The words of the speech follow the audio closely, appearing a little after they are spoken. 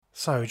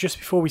So, just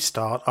before we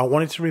start, I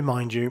wanted to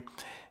remind you,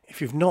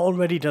 if you've not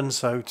already done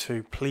so,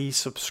 to please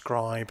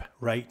subscribe,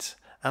 rate,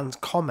 and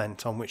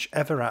comment on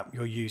whichever app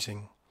you're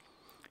using.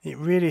 It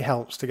really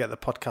helps to get the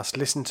podcast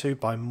listened to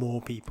by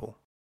more people.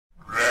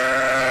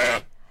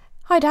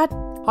 Hi, Dad.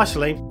 Hi,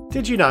 Celine.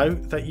 Did you know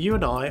that you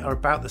and I are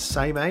about the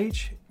same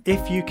age,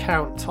 if you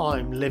count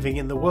time living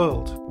in the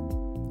world?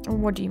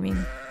 What do you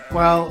mean?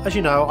 Well, as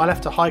you know, I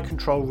left a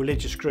high-control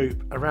religious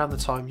group around the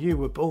time you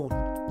were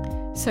born.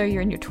 So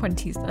you're in your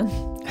 20s then?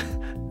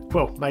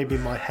 Well, maybe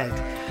in my head.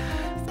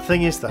 The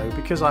thing is, though,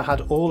 because I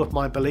had all of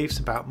my beliefs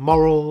about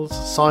morals,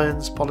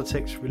 science,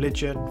 politics,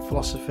 religion,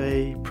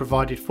 philosophy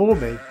provided for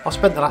me, I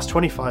spent the last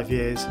 25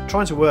 years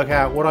trying to work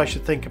out what I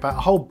should think about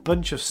a whole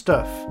bunch of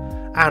stuff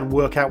and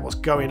work out what's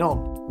going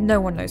on.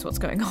 No one knows what's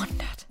going on,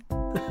 Dad.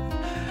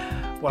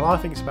 Well, I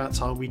think it's about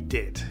time we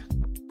did.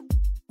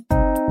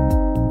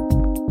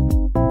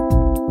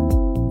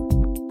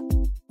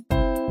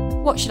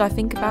 What Should I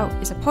Think About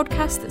is a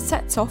podcast that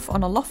sets off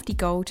on a lofty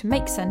goal to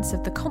make sense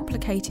of the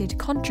complicated,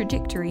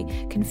 contradictory,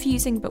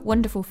 confusing but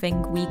wonderful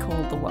thing we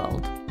call the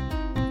world.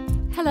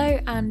 Hello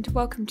and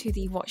welcome to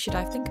the What Should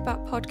I Think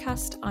About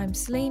podcast. I'm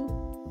Celine.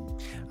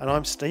 And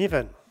I'm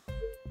Stephen.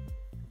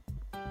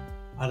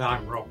 And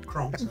I'm Rob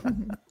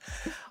Crompton.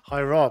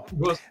 Hi, Rob.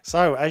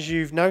 So, as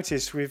you've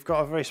noticed, we've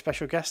got a very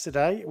special guest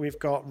today. We've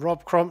got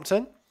Rob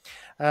Crompton.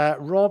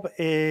 Rob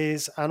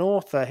is an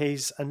author.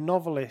 He's a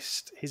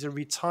novelist. He's a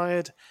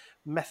retired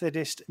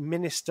Methodist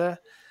minister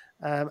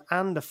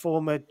and a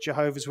former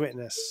Jehovah's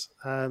Witness.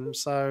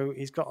 So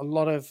he's got a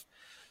lot of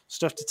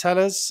stuff to tell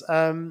us.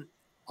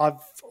 I've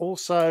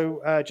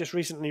also just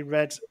recently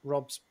read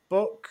Rob's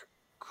book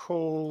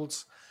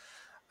called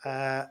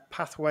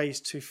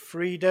Pathways to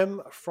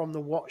Freedom, From the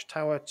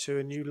Watchtower to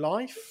a New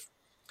Life.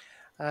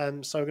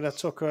 So we're going to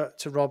talk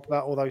to Rob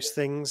about all those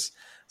things.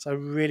 So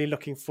really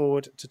looking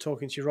forward to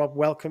talking to you, Rob.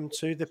 Welcome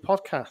to the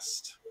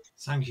podcast.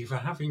 Thank you for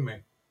having me.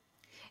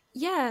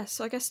 Yeah,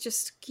 so I guess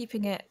just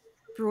keeping it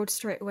broad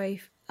straight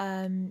away,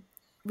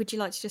 would you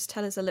like to just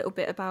tell us a little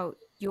bit about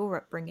your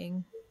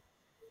upbringing?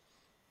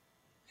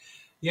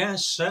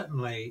 Yes,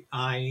 certainly.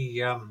 I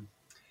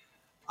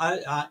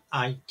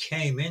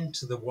came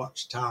into the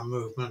Watchtower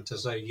movement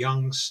as a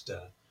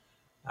youngster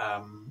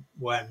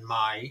when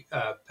my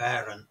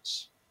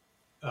parents,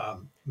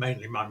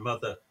 mainly my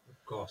mother,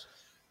 of course,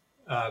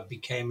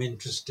 became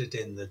interested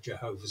in the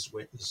Jehovah's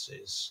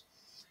Witnesses.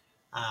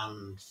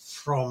 And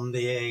from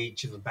the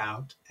age of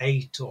about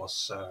 8 or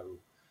so,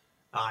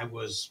 I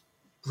was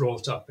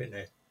brought up in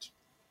it.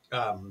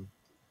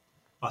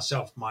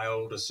 Myself, my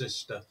older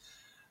sister,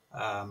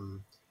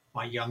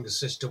 my younger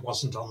sister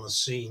wasn't on the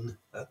scene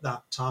at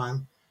that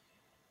time.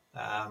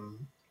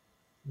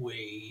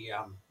 We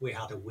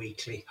had a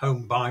weekly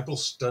home Bible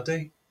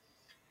study,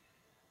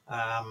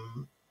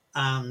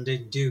 and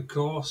in due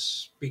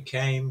course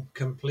became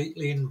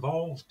completely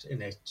involved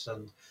in it.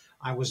 And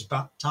I was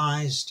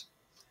baptized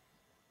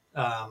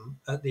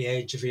at the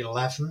age of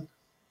 11,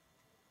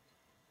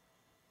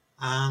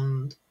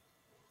 and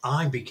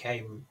I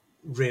became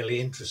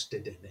really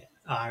interested in it.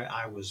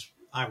 I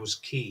was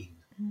keen.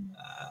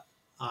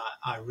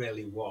 I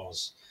really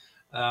was.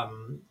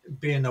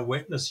 Being a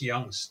witness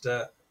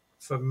youngster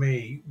for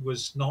me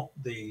was not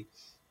the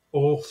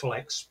awful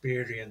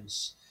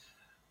experience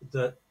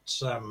that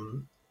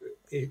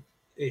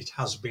it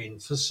has been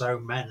for so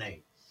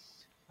many.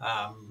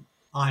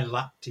 I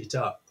lapped it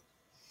up.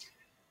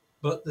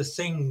 But the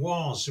thing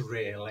was,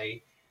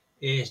 really,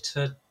 it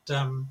had,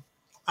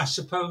 I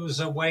suppose,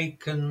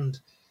 awakened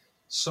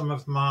some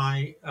of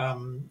my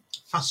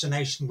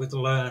fascination with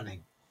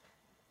learning.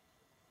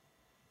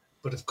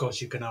 But of course,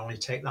 you can only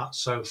take that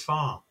so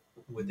far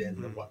within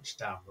the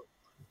Watchtower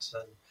movement.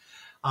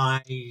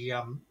 And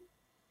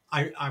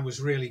I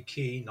was really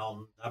keen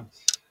on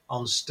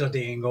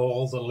studying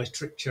all the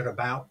literature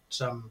about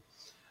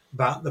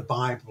the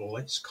Bible,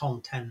 its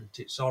content,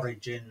 its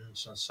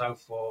origins, and so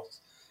forth.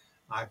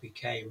 I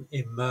became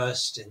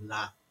immersed in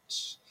that.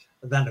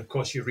 And then, of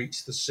course, you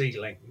reach the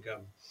ceiling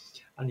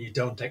and you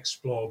don't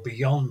explore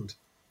beyond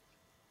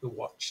the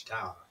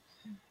Watchtower.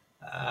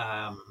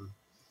 And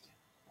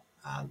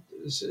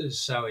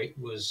so it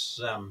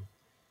was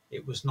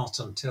not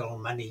until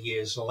many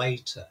years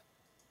later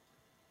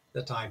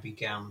that I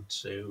began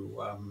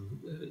to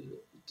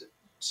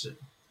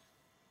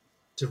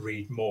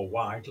read more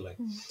widely.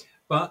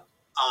 But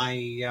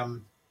I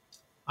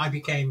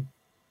became,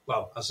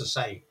 well, as I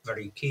say,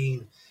 very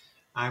keen.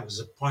 I was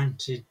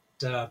appointed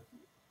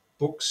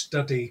book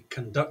study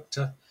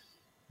conductor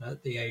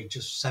at the age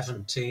of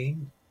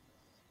 17.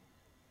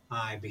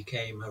 I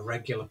became a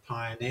regular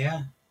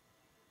pioneer,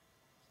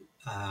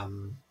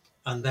 and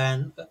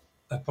then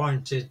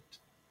appointed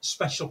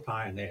special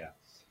pioneer.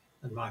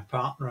 And my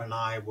partner and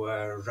I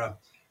were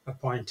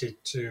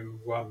appointed to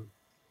a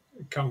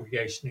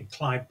congregation in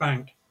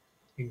Clydebank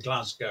in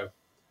Glasgow.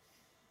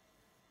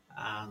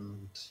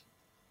 And,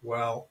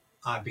 well,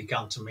 I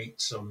began to meet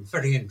some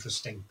very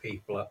interesting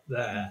people up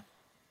there.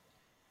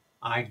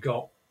 I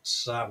got,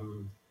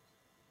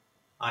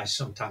 I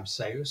sometimes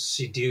say,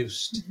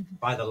 seduced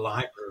by the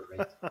library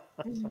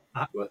Library.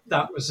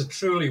 That was a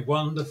truly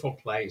wonderful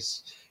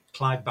place,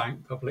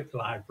 Clydebank Public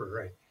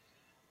Library.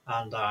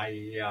 And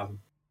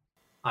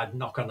I'd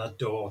knock on a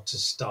door to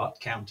start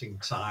counting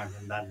time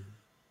and then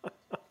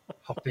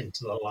hop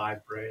into the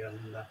library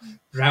and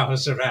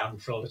browse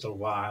around for a little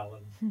while.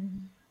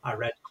 And I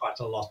read quite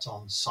a lot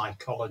on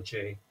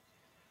psychology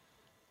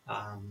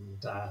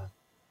and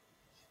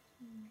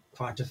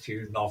quite a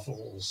few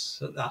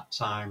novels at that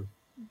time.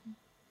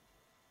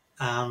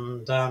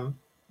 And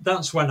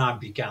that's when I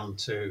began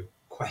to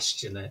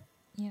question it.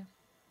 Yeah.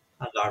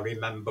 And I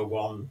remember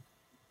one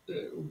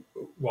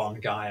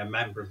guy, a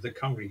member of the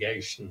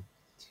congregation,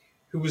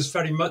 who was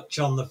very much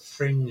on the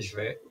fringe of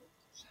it.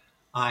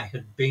 I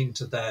had been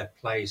to their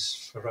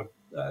place for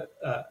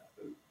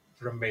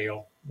a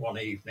meal one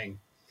evening,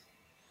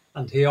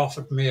 and he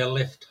offered me a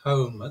lift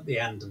home at the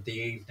end of the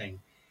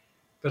evening.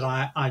 But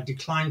I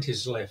declined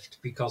his lift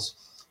because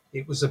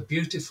it was a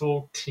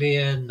beautiful,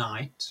 clear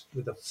night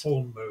with a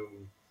full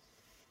moon,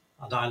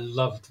 and I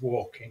loved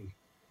walking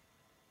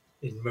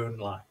in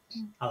moonlight.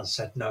 And I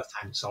said, no,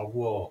 thanks, I'll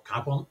walk.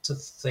 I want to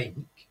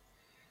think.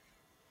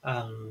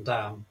 And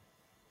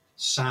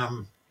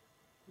Sam,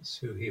 that's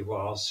who he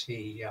was,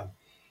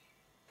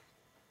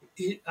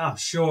 I'm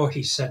sure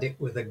he said it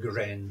with a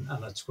grin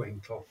and a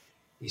twinkle.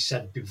 He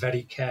said, be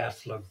very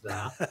careful of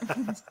that.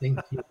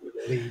 Thinking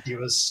will lead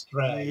you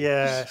astray.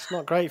 Yeah, it's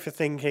not great for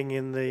thinking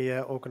in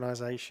the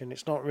organisation.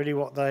 It's not really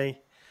what they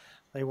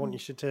want you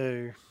to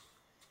do.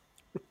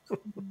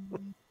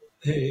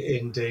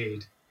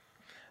 Indeed.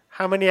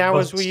 How many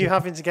hours were you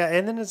having to get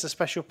in then as a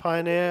special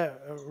pioneer,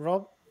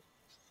 Rob?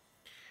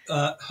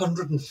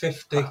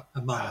 150 a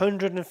month.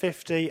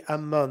 150 a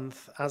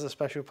month as a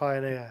special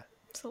pioneer.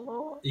 It's a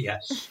lot.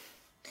 Yes.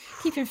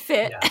 Keeping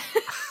fit.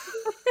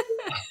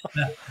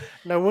 Yeah.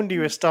 No wonder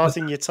you were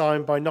starting your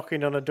time by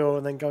knocking on a door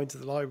and then going to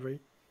the library.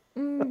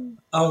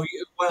 Oh,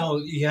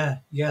 well,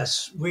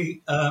 yes.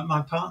 We,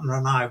 my partner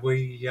and I,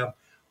 we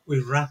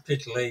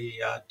rapidly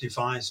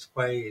devised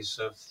ways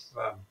of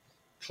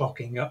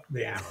clocking up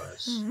the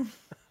hours.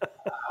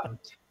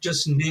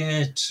 Just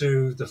near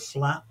to the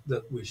flat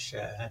that we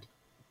shared,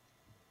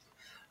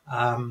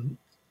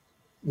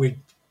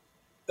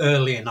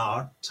 early in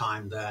our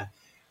time there,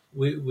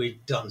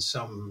 we'd done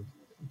some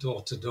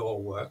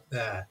door-to-door work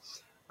there,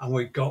 and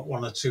we got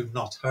one or two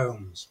not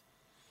homes.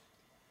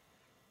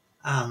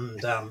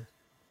 And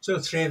two or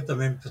three of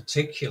them in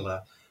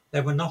particular,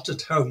 they were not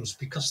at homes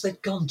because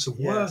they'd gone to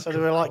work. Yeah, so they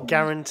were like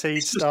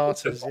guaranteed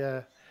starters,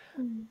 yeah.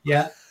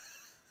 Yeah,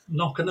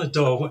 knock on a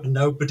door where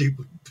nobody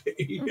would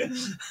be,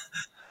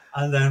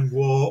 and then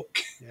walk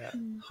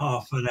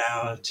half an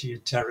hour to your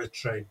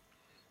territory,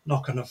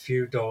 knock on a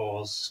few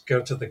doors,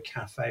 go to the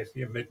cafe for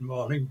your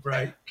mid-morning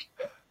break.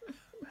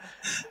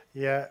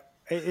 Yeah,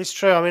 it's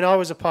true. I mean, I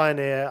was a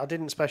pioneer. I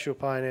didn't special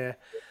pioneer,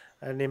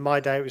 and in my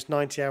day it was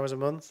 90 hours a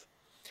month.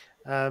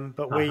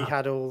 But we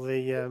had all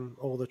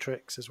the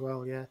tricks as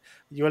well. Yeah,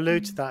 you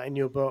allude to that in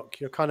your book.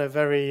 You're kind of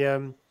very,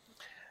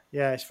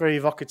 it's very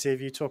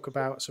evocative. You talk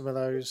about some of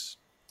those,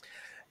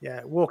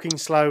 walking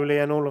slowly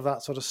and all of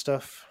that sort of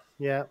stuff.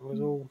 Yeah, it was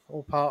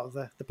all part of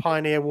the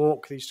pioneer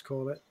walk, they used to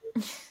call it.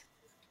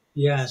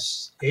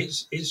 Yes,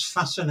 it's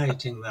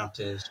fascinating, that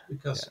is,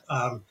 because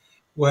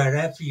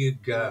wherever you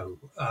go,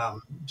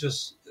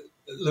 just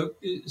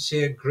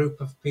see a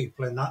group of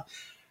people in that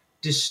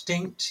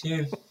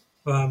distinctive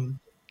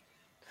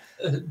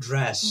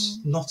dress,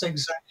 not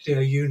exactly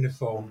a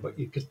uniform, but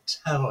you could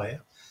tell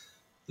it.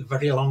 The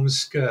very long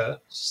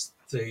skirts,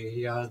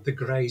 the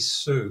grey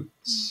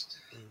suits,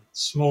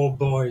 small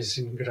boys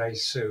in grey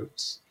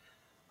suits,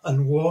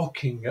 and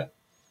walking at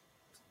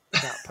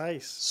that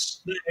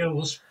pace,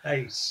 snail's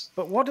pace.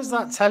 But what does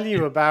that tell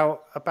you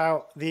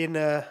about the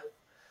inner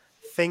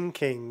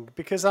thinking?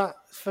 Because that,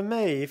 for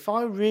me, if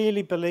I had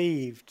really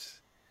believed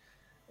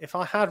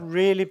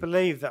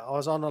that I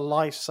was on a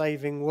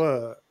life-saving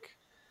work,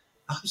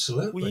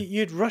 absolutely,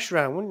 you'd rush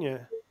around, wouldn't you?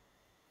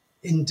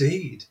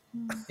 Indeed,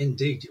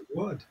 indeed, you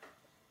would.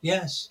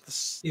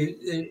 Yes,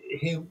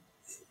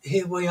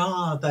 here we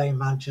are. They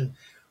imagine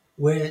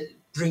we're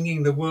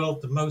bringing the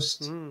world the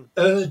most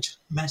urgent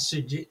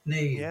message it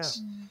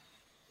needs,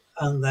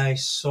 and they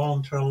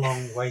saunter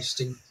along,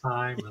 wasting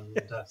time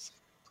and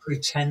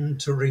pretend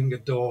to ring a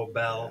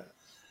doorbell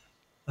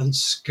and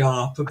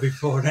scarper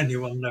before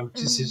anyone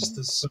notices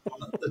there's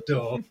someone at the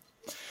door.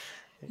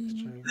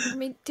 I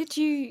mean, do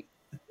you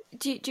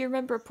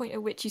remember a point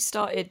at which you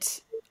started,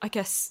 I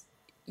guess,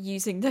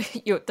 using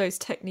those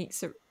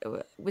techniques?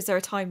 Was there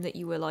a time that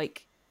you were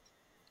like,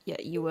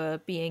 you were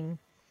being,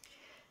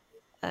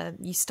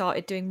 you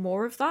started doing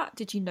more of that?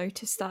 Did you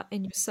notice that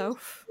in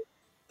yourself?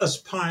 As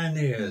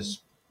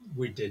pioneers,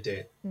 we did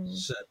it,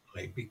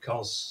 certainly,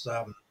 because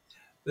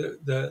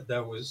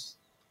there was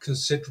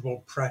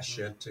considerable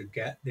pressure to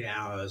get the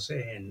hours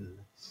in.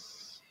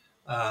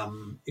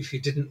 If you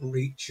didn't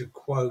reach your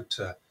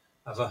quota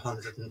of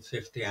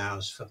 150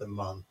 hours for the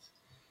month,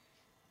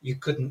 you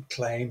couldn't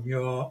claim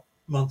your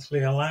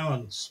monthly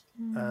allowance.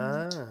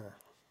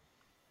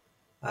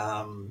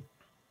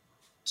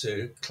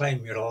 to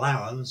claim your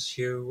allowance,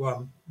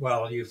 you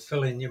you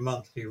fill in your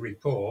monthly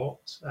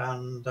report,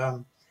 and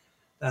then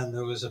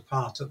there was a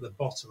part at the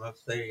bottom of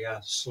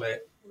the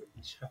slip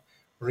which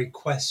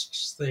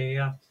requests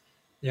the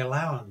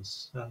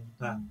allowance,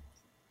 and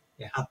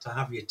you had to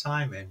have your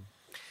time in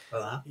for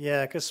that.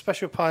 Yeah, because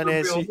Special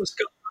Pioneers, Nobody always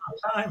got that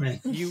time in.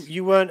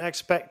 you weren't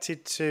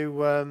expected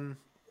to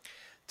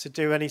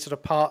do any sort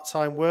of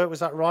part-time work, was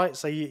that right?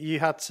 So you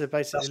had to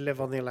basically live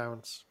on the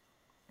allowance.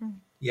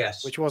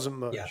 Yes. Which wasn't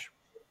much. Yeah.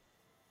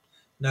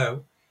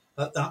 No,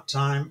 at that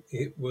time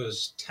it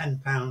was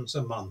 £10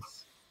 a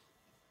month.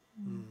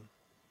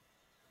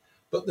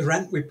 But the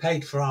rent we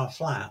paid for our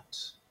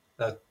flat,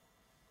 a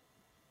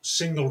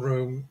single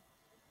room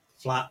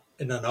flat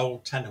in an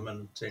old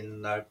tenement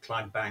in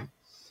Clydebank,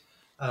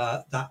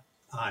 that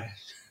I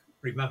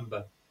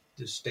remember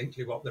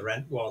distinctly what the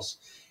rent was.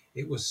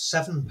 It was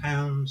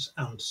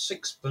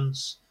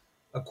 £7.06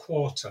 a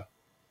quarter.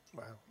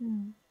 Wow.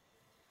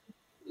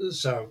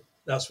 So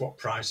that's what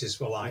prices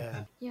were like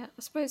then. Yeah,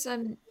 I suppose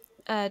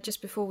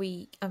just before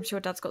I'm sure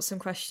Dad's got some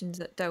questions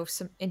that delve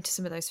into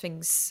some of those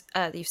things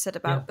that you've said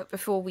about, but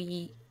before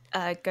we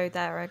go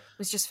there, I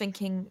was just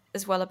thinking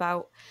as well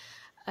about,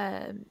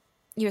 you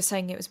were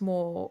saying it was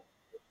more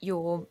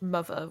your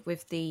mother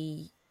with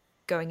the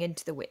going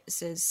into the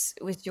witnesses.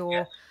 Was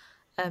your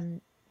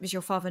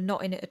father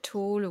not in it at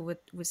all, or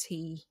was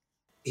he?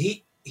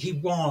 He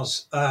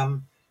was.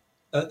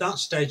 At that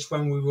stage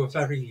when we were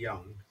very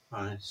young,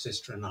 my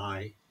sister and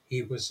I,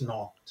 he was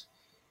not.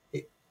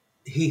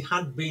 He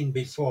had been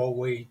before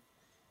we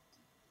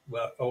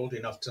were old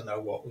enough to know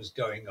what was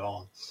going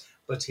on,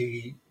 but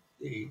he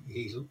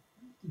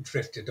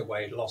drifted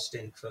away, lost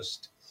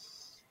interest.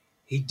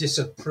 He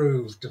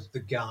disapproved of the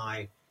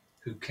guy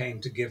who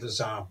came to give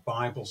us our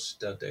Bible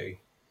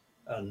study,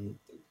 and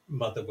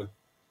Mother would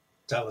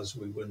tell us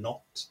we were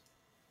not to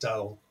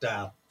tell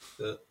Dad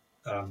that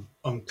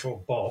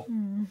Uncle Bob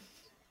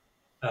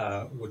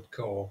would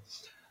call.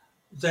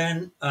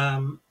 Then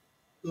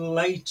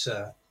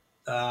later,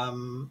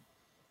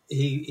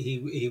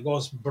 he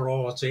was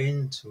brought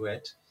into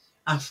it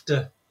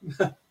after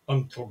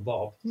Uncle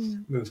Bob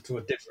moved to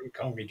a different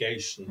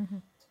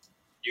congregation.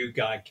 New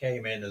guy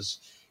came in as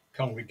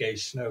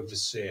congregation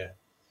overseer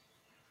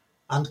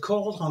and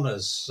called on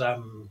us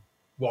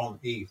one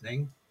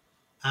evening,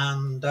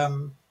 and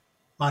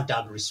my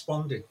dad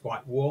responded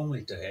quite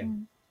warmly to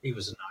him. He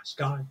was a nice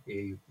guy,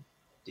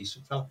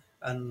 decent fellow,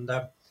 and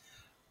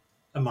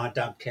my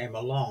dad came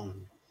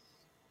along.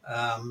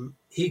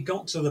 He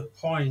got to the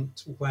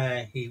point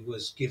where he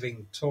was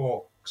giving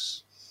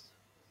talks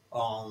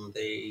on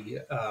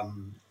the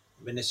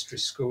ministry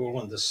school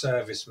and the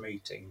service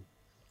meeting,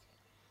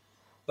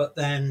 but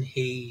then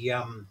he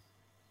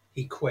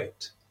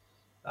quit,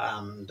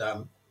 and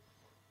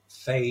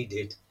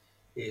faded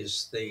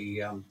is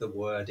the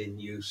word in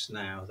use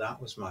now.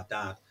 That was my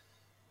dad,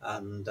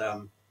 and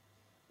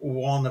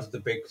one of the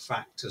big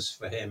factors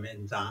for him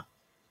in that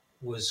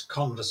was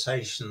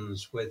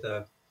conversations with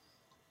a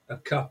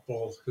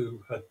couple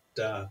who had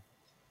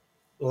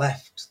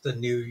left the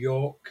New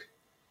York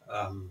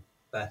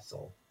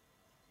Bethel,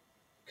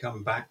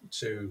 come back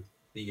to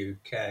the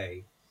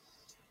UK,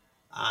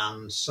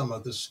 and some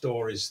of the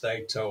stories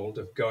they told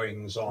of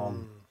goings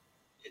on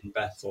in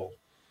Bethel,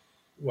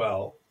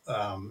 well,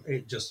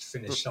 it just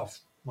finished off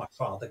my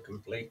father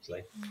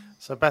completely.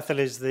 So Bethel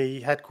is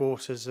the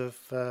headquarters of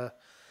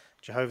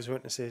Jehovah's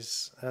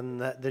Witnesses,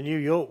 and the New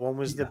York one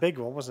was the big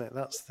one, wasn't it?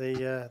 That's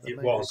the it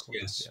main was,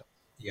 headquarters.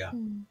 yeah.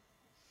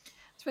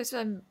 I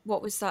suppose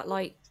what was that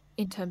like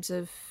in terms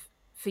of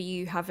for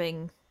you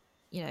having,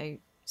 your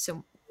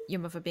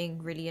mother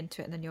being really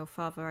into it and then your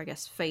father, I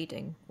guess,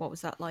 fading? What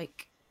was that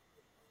like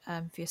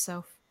for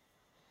yourself?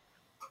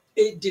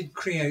 It did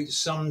create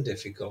some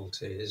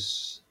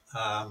difficulties.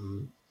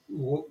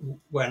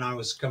 When I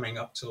was coming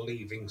up to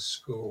leaving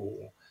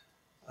school,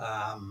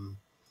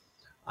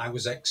 I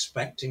was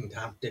expecting to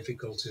have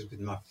difficulties with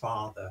my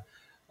father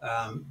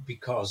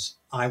because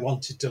I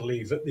wanted to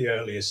leave at the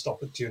earliest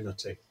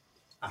opportunity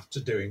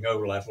after doing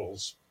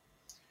O-levels.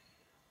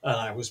 And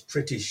I was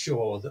pretty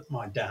sure that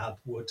my dad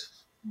would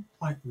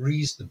quite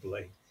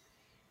reasonably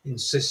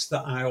insist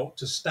that I ought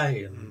to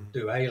stay and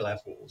do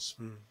A-levels.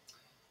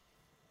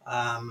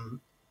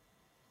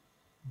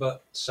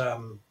 But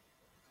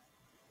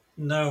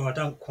no, I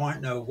don't quite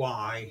know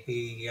why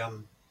he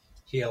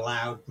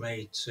allowed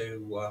me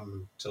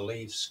to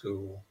leave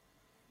school,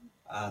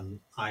 and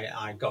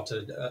I got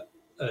a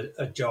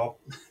job,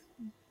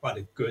 quite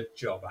a good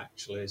job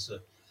actually, as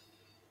a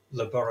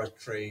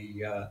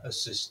laboratory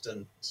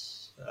assistant.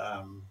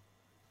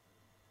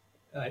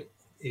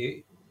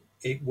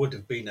 It would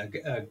have been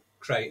a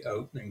great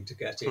opening to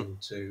get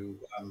into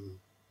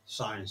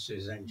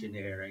sciences,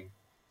 engineering,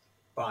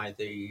 by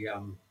the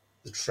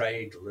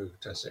trade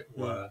route, as it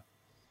were.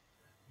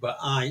 But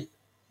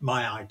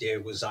my idea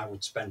was I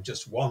would spend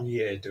just 1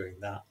 year doing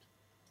that.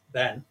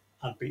 Then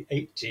I'd be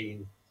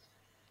 18,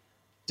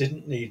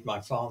 didn't need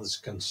my father's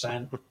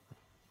consent,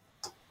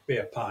 be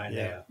a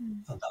pioneer.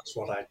 And that's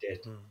what I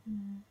did.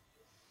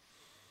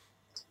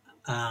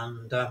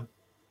 And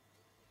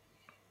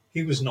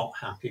he was not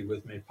happy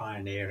with me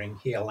pioneering.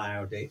 He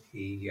allowed it.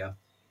 He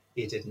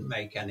didn't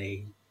make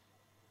any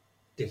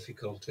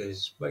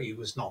difficulties, but he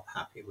was not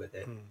happy with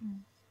it.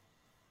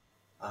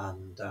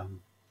 And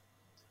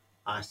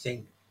I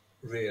think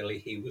really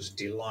he was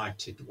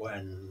delighted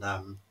when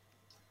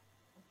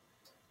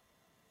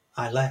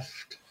I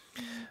left.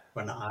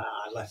 When I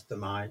left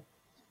them,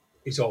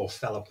 it all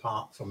fell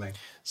apart for me.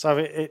 So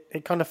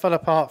it kind of fell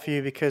apart for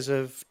you because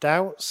of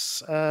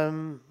doubts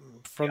from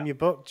your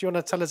book. Do you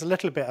want to tell us a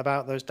little bit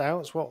about those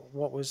doubts?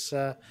 What was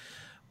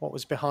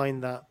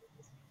behind that?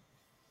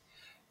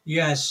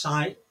 Yes,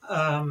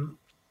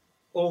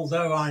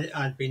 although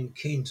I'd been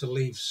keen to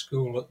leave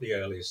school at the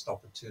earliest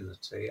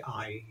opportunity,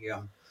 I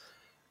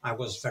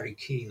was very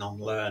keen on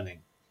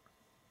learning.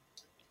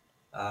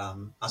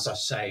 As I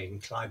say, in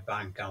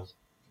Clydebank,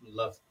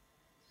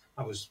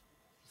 I was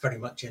very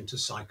much into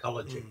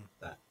psychology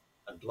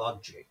and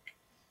logic,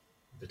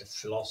 a bit of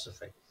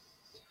philosophy.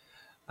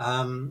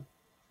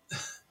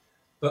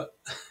 But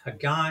a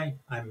guy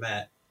I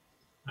met,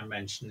 I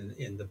mentioned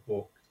in the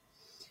book,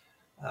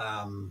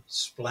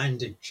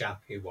 splendid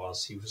chap he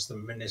was. He was the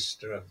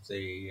minister of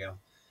the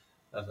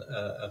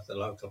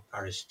local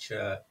parish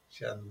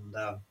church, and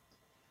a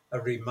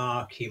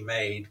remark he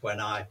made when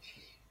I,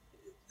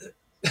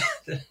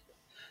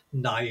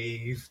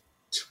 naive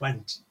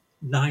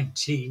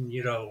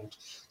 19-year-old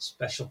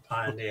special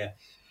pioneer,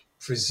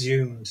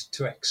 presumed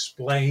to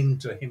explain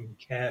to him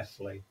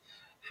carefully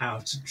how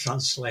to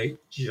translate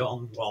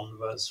John 1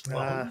 verse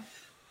 1.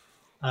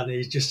 And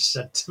he just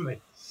said to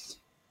me,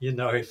 you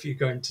know, if you're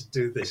going to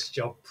do this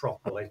job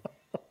properly,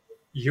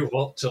 you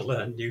ought to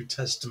learn New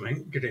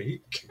Testament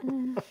Greek.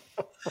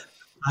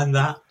 And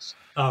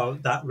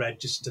that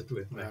registered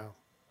with me. Wow.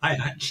 I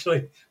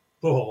actually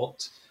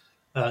bought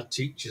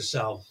Teach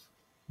Yourself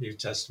New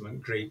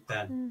Testament Greek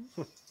then.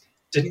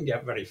 Didn't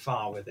get very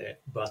far with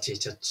it, but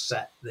it had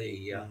set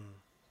the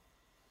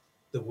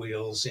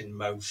wheels in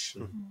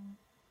motion.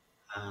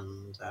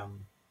 And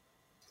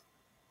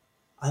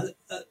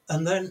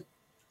then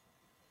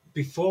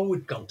before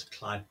we'd gone to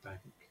Clydebank,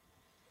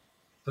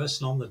 the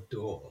person on the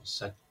door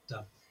said,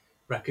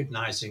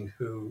 recognising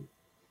who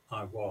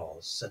I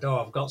was, said, "Oh,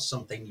 I've got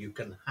something you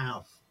can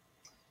have."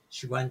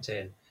 She went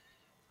in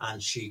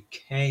and she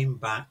came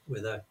back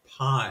with a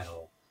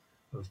pile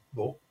of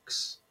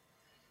books,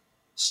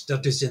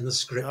 studies in the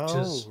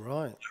scriptures,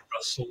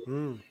 Russell,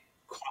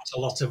 quite a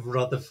lot of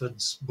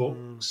Rutherford's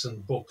books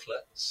and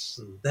booklets,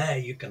 and there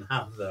you can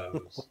have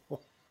those.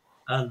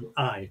 And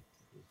I,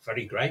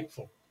 very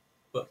grateful,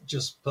 but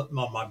just put them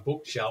on my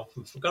bookshelf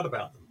and forgot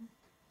about them.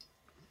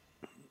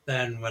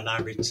 Then when I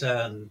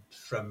returned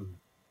from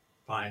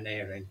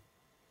pioneering,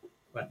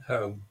 went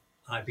home,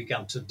 I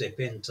began to dip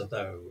into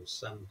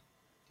those, and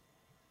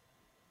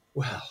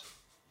well,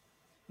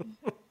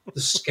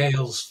 the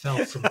scales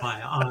fell from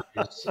my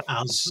eyes,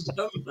 as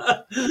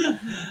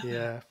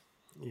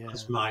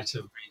as might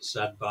have been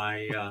said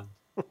by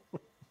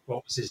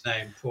what was his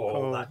name,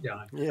 Paul, that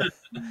guy.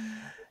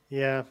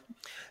 Yeah.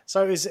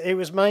 So it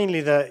was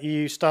mainly that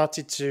you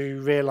started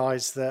to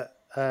realise that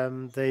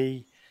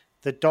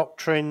the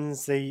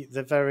doctrines,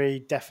 the very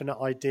definite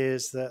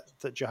ideas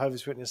that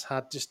Jehovah's Witnesses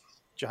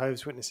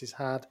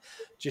had,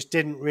 just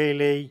didn't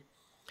really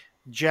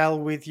gel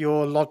with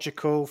your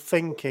logical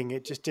thinking.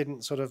 It just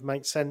didn't sort of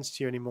make sense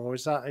to you anymore.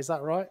 Is that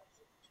right?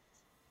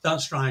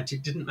 That's right.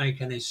 It didn't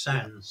make any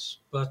sense.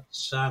 But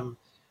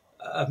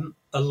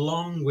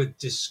along with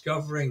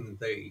discovering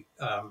the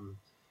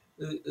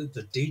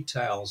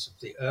details of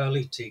the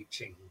early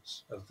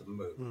teachings of the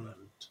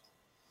movement,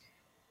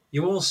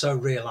 you also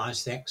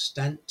realise the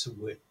extent to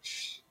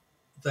which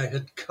they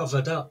had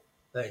covered up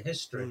their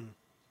history.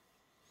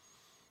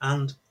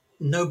 And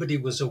nobody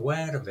was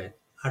aware of it.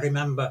 I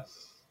remember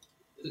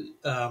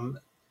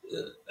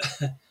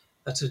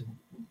at a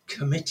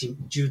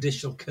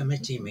judicial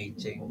committee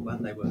meeting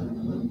when they were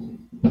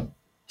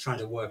trying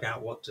to work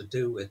out what to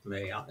do with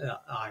me,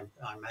 I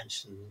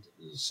mentioned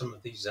some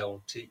of these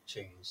old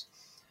teachings.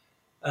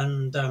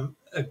 And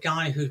a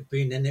guy who'd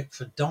been in it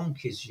for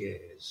donkey's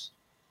years,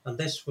 and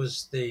this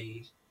was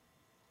the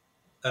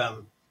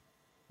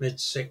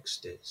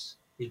mid-60s,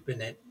 he'd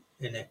been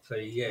in it for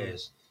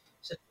years,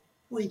 said,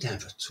 "We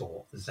never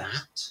taught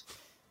that."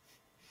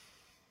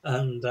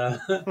 And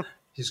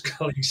his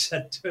colleague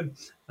said to him,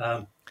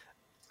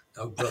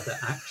 "Oh, brother,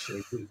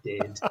 actually we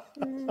did."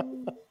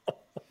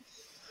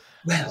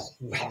 Well.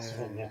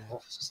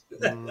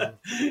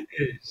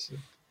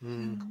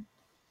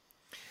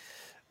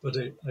 But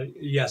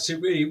yes,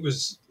 it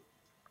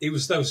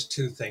was those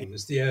two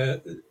things.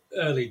 The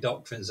early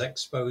doctrines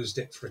exposed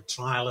it for a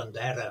trial and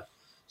error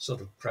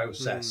sort of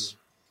process,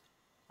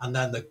 and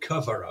then the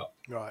cover up.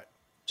 Right.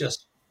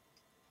 Just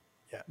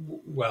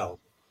well,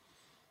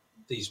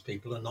 these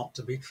people are not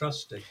to be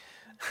trusted.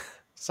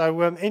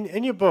 So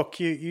in your book,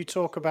 you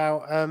talk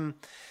about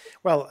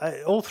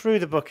all through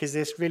the book is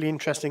this really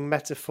interesting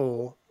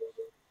metaphor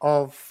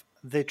of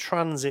the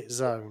transit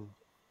zone.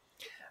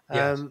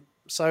 Yes.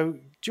 So, do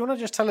you want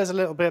to just tell us a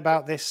little bit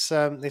about this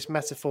this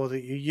metaphor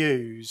that you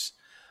use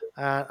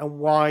and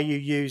why you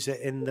use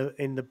it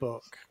in the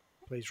book,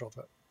 please,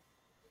 Robert?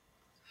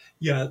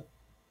 Yeah,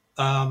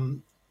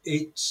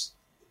 it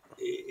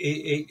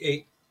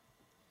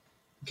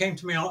came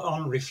to me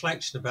on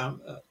reflection about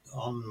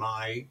on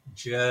my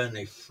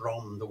journey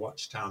from the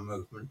Watchtower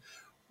movement.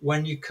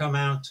 When you come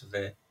out of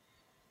it,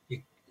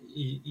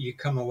 you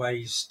come away,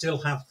 you still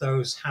have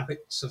those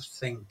habits of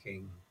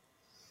thinking.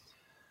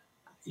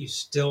 You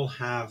still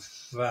have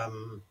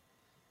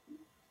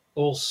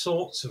all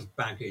sorts of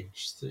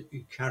baggage that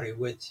you carry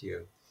with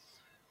you.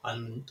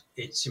 And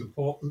it's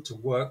important to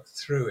work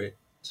through it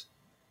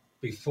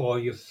before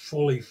you're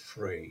fully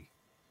free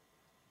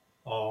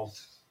of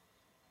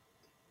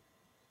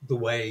the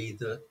way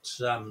that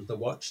the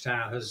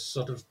Watchtower has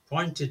sort of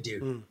pointed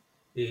you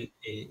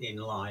in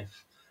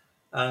life.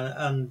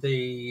 And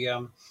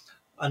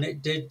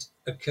it did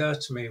occur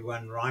to me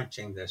when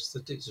writing this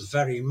that it's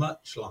very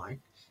much like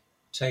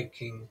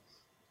taking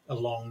a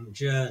long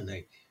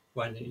journey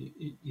when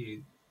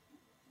you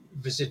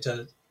visit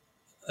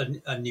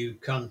a new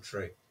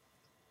country.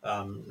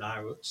 Now, I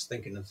was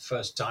thinking of the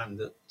first time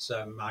that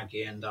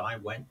Maggie and I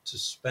went to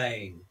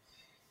Spain.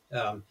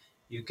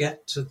 You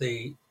get to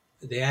the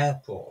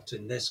airport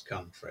in this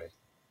country.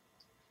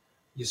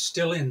 You're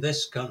still in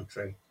this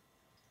country,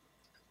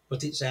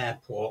 but it's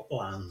airport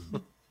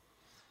land.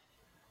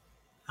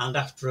 And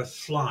after a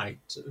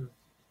flight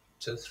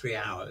to 3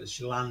 hours,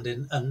 you land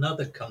in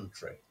another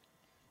country.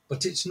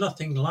 But it's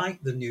nothing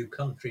like the new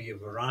country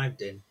you've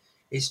arrived in.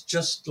 It's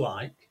just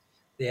like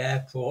the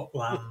airport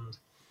land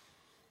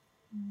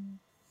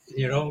in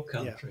your old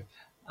country.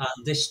 Yeah.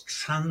 And this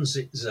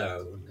transit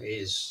zone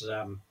is,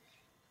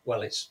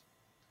 it's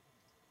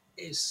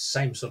the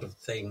same sort of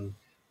thing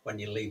when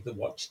you leave the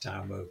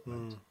Watchtower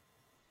movement.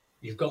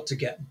 You've got to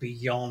get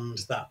beyond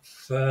that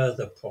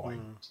further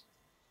point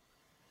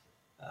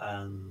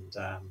and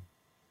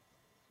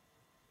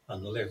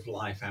live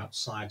life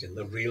outside in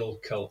the real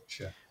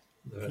culture.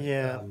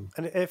 And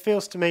it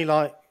feels to me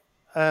like,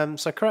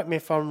 so correct me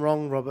if I'm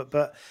wrong, Robert,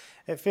 but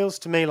it feels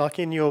to me like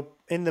in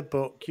the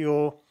book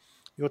you're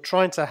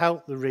trying to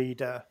help the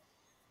reader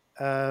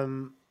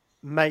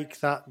make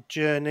that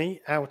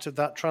journey out of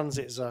that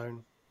transit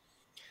zone.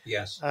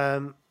 Yes.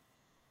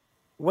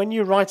 When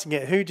you're writing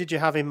it, who did you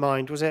have in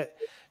mind?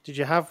 Did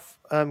you have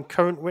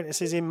current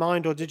witnesses in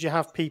mind, or did you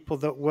have people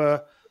that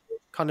were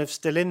kind of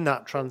still in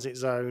that transit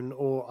zone,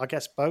 or I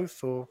guess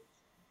both, or?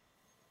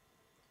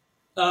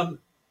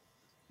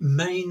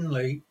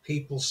 Mainly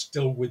people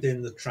still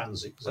within the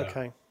transit zone.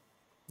 Okay.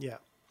 Yeah.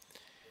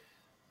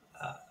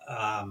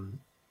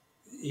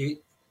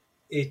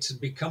 It had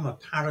become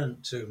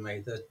apparent to me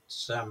that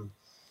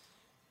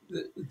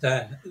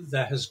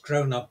there has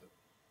grown up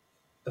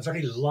a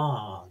very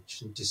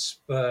large and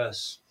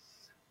dispersed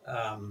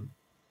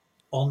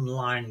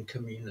online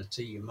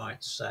community, you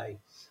might say,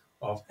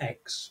 of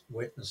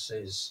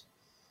ex-witnesses,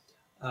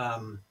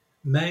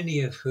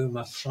 many of whom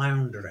are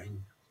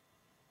floundering,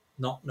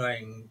 not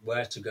knowing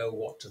where to go,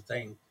 what to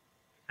think,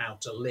 how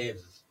to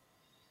live.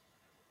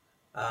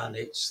 And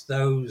it's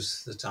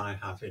those that I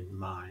have in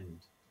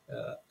mind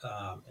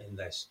in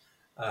this.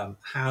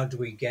 How do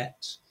we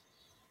get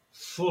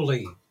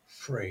fully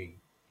free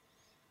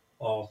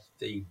of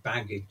the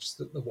baggage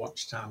that the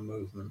Watchtower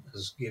movement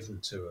has given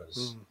to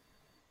us?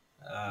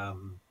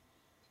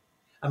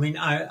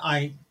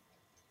 I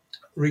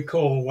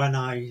recall when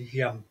I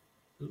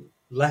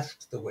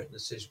left the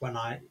witnesses, when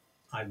I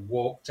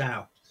walked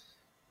out,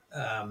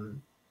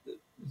 that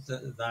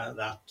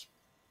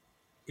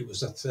it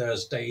was a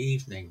Thursday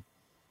evening.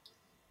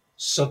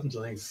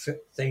 Suddenly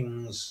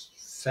things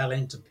fell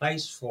into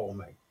place for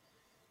me.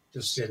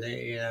 Just in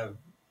a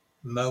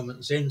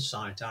moment's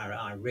insight,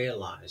 I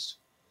realised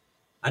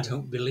I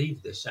don't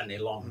believe this any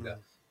longer.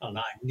 And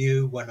I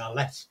knew when I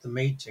left the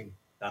meeting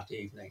that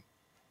evening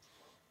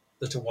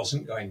that I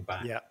wasn't going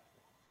back. Yeah.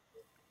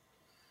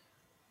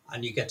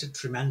 And you get a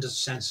tremendous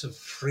sense of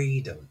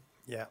freedom.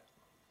 Yeah.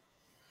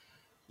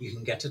 You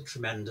can get a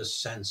tremendous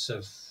sense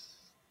of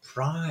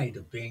pride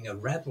of being a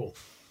rebel.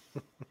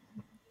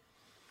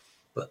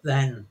 But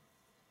then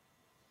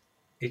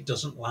it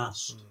doesn't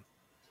last.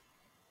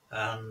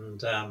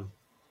 And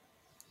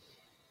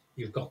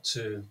you've got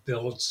to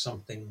build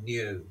something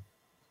new.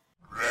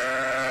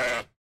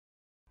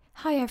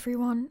 Hi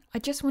everyone, I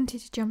just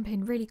wanted to jump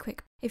in really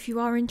quick. If you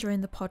are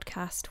enjoying the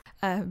podcast,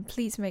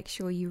 please make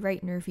sure you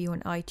rate and review on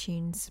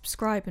iTunes,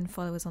 subscribe and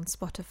follow us on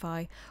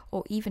Spotify,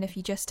 or even if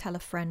you just tell a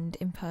friend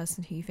in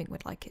person who you think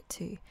would like it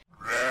too.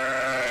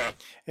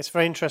 It's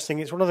very interesting.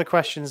 It's one of the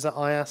questions that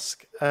I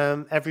ask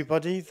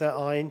everybody that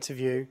I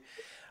interview.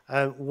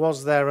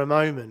 Was there a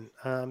moment?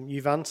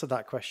 You've answered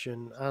that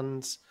question,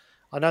 and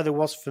I know there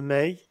was for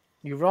me.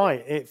 You're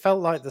right. It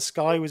felt like the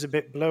sky was a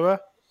bit bluer.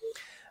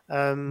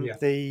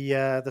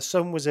 The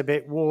sun was a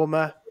bit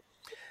warmer.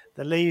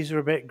 The leaves were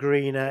a bit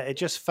greener. It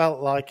just felt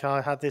like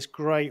I had this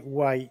great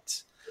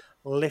weight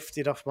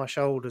lifted off my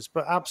shoulders.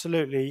 But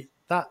absolutely,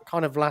 that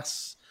kind of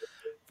lasts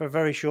for a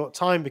very short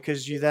time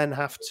because you then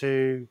have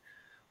to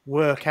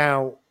work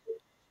out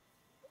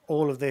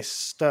all of this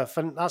stuff.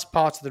 And that's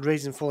part of the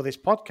reason for this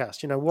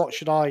podcast. What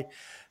should I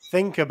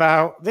think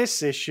about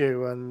this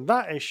issue and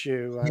that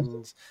issue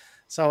and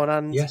so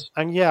on? Yes.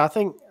 And yeah, I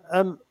think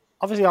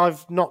obviously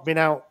I've not been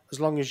out as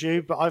long as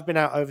you, but I've been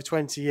out over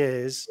 20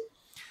 years.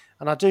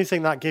 And I do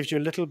think that gives you a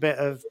little bit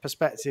of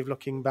perspective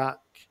looking back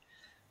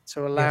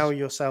to allow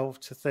yourself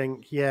to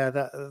think,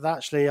 that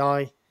actually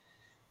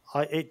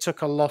it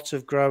took a lot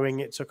of growing.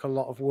 It took a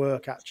lot of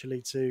work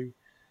actually to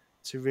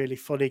really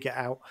fully get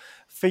out.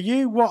 For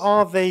you, what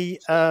are the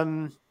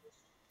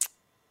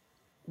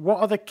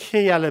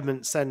key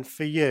elements then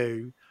for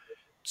you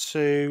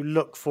to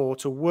look for,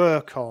 to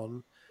work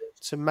on,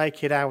 to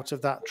make it out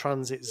of that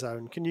transit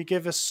zone? Can you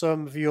give us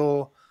some of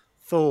your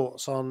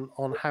thoughts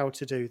on how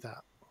to do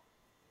that?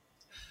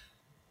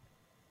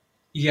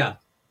 Yeah,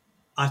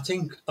 I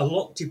think a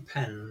lot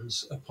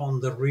depends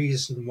upon the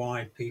reason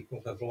why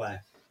people have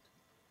left.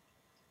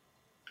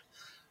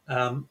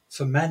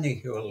 For many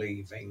who are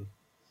leaving,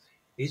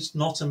 it's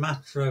not a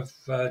matter of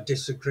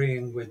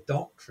disagreeing with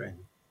doctrine.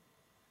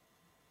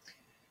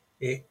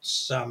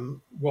 It's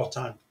what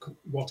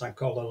I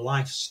call a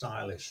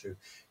lifestyle issue.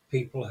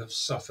 People have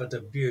suffered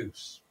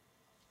abuse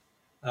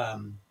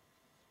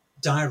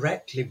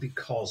directly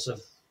because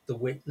of the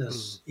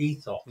witness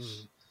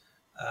ethos.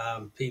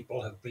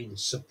 People have been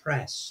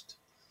suppressed.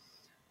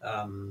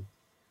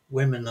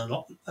 Women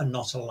are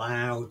not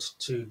allowed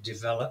to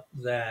develop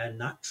their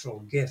natural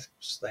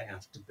gifts. They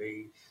have to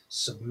be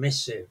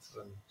submissive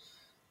and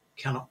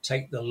cannot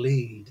take the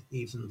lead,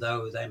 even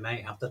though they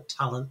may have the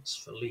talents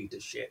for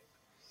leadership.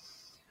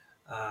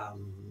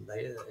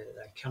 They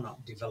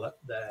cannot develop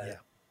their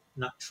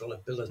natural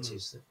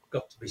abilities. They've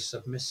got to be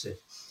submissive.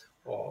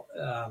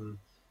 And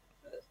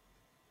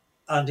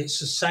it's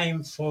the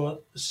same for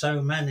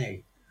so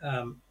many.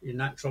 Your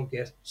natural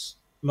gifts,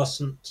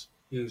 mustn't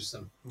use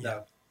them.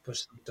 No,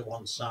 push them to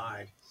one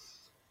side.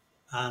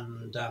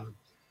 And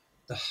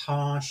the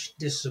harsh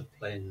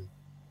discipline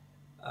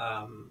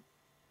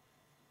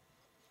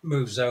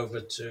moves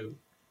over to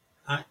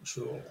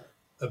actual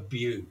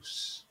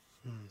abuse.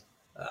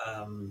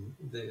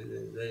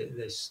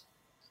 This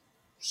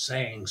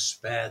saying,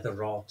 spare the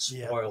rod,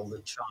 spoil the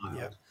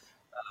child,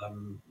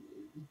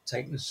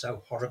 taken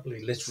so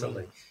horribly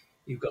literally.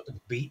 You've got to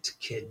beat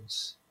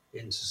kids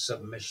into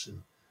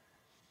submission.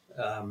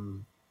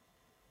 And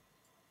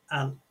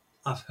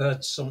I've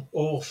heard some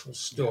awful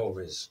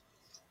stories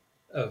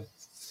of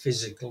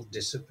physical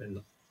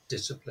discipline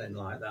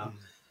like that.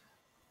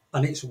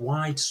 And it's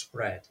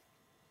widespread.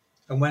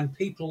 And when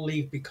people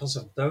leave because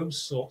of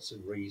those sorts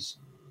of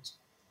reasons,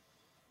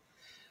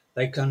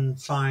 they can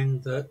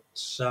find that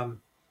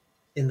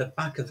in the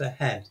back of their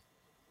head,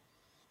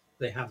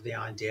 they have the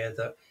idea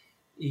that,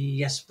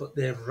 yes, but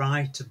they're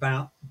right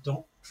about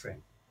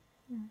doctrine.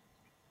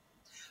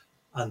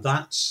 And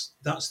that's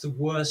the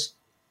worst,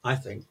 I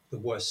think, the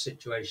worst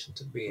situation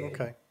to be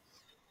in.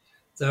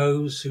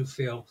 Those who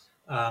feel,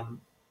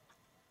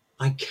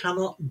 I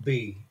cannot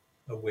be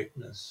a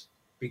witness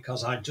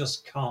because I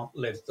just can't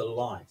live the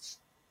life.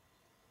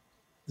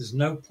 There's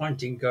no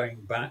point in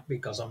going back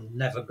because I'm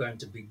never going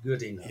to be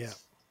good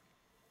enough.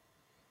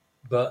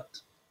 But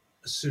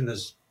as soon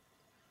as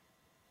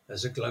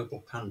there's a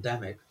global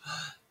pandemic,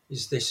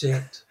 is this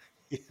it?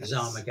 Is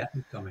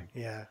Armageddon coming?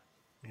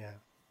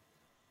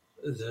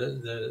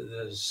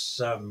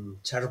 There's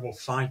terrible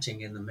fighting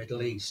in the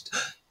Middle East.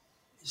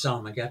 It's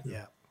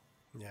Armageddon.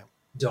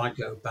 Do I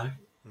go back?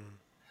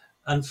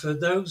 And for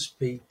those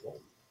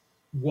people,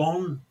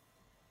 one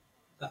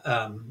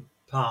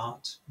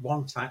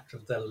factor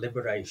of their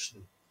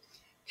liberation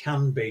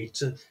can be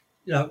to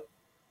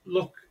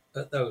look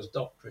at those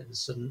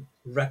doctrines and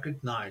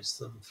recognize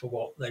them for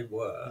what they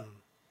were.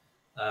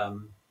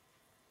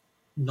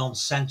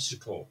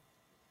 Nonsensical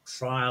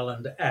trial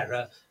and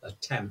error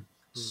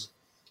attempts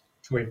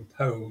to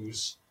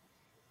impose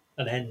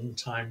an end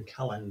time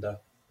calendar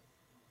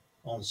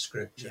on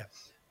Scripture.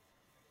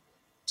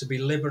 To be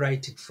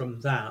liberated from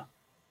that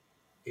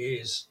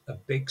is a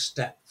big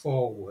step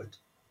forward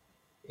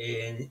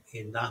in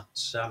that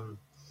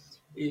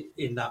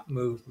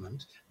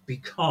movement,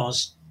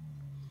 because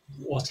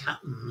what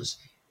happens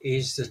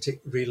is that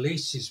it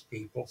releases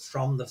people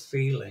from the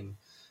feeling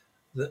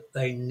that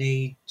they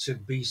need to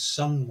be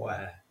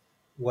somewhere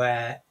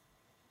where,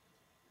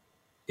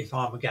 if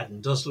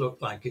Armageddon does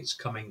look like it's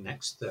coming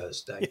next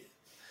Thursday,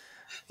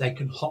 they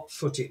can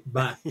hot-foot it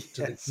back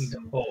to the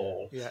Kingdom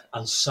Hall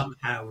and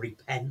somehow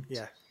repent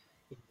in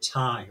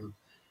time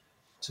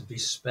to be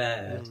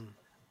spared.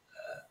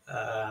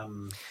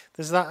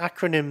 There's that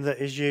acronym that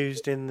is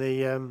used in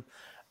the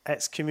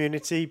X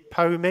community,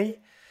 POMI,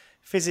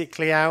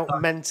 physically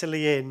out,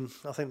 mentally in,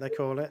 I think they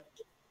call it.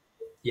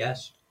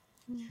 Yes.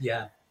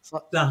 Yeah.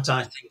 That,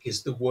 I think,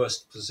 is the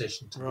worst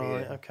position to be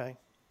in. Okay.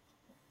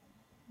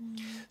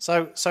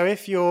 So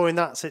if you're in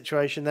that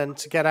situation, then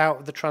to get out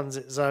of the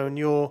transit zone,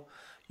 your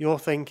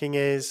thinking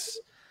is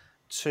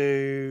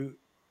to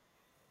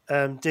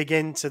dig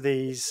into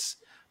these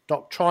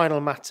doctrinal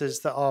matters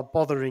that are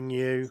bothering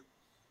you,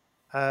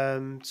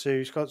 to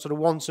sort of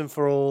once and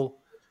for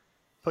all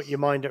put your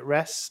mind at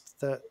rest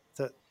that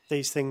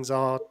these things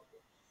are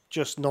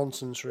just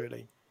nonsense,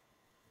 really.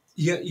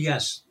 Yeah,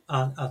 yes,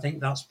 I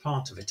think that's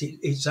part of it.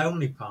 It's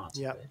only part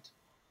Yeah. of it.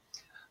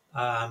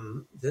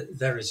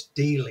 There is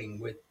dealing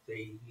with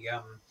the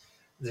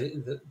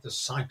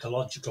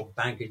psychological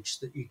baggage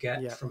that you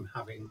get Yeah. from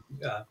having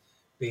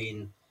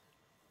been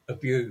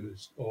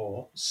abused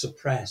or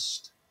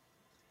suppressed,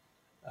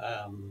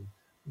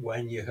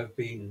 when you have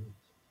been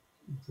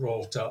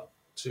brought up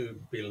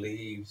to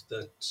believe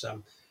that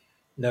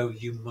no,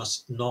 you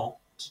must not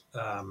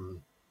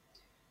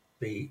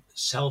be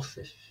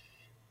selfish.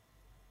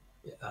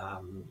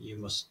 You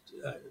must,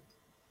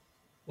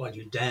 well,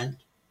 you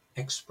daren't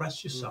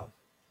express yourself.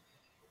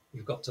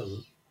 You've got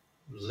to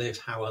live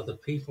how other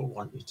people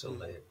want you to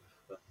live.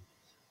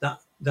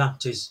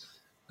 That is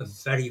a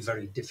very,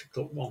 very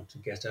difficult one to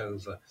get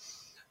over.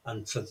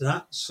 And for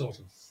that sort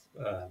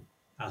of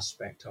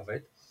aspect of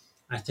it,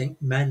 I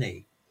think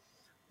many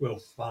will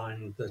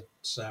find that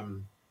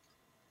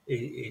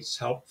it's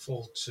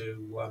helpful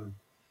to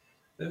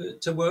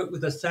work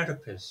with a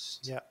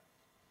therapist. Yeah.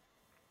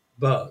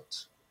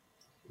 But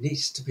it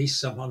needs to be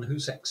someone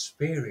who's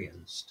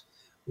experienced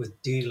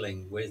with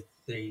dealing with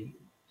the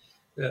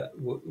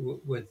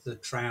with the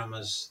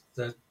traumas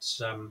that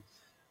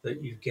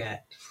that you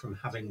get from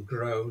having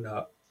grown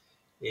up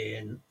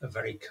in a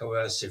very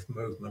coercive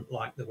movement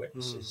like the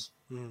Witnesses,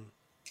 and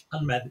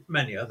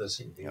many others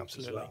indeed.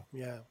 Absolutely. As well.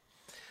 Yeah.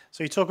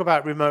 So you talk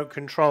about remote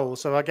control.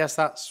 So I guess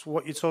that's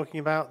what you're talking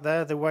about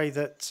there. The way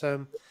that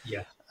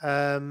Yeah.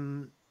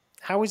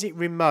 how is it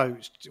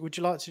remote? Would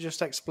you like to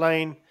just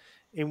explain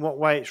in what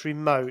way it's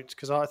remote?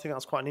 Because I think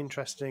that's quite an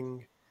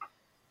interesting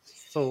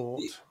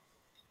thought.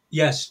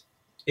 Yes,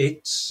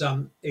 it's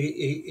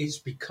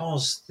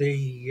because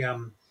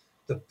the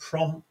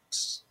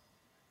prompts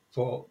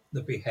for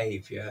the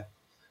behaviour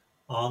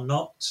are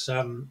not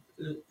sort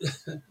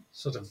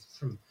of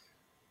from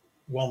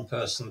one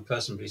person, the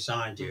person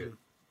beside you,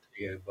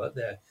 but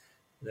they're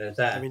there.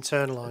 They're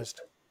internalised.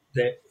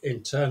 They're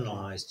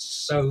internalised,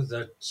 so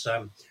that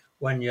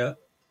when you're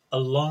a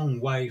long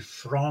way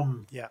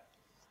from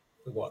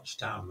the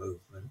Watchtower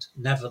movement,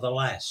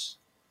 nevertheless,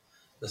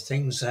 the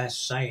things they're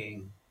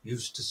saying,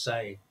 used to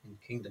say in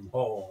Kingdom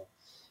Hall,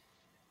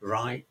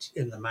 write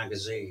in the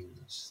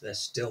magazines, they're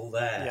still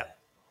there. Yeah.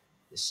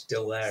 They're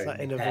still there It's in that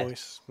the inner head.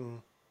 voice.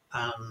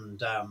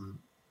 And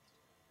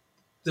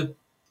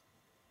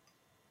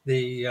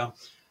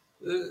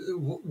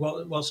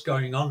what's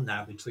going on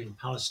now between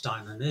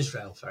Palestine and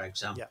Israel, for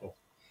example,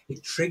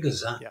 it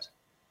triggers that.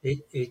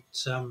 It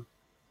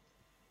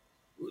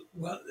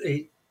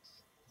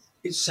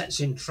sets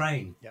in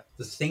train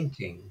the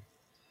thinking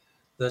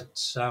that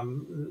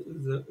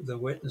the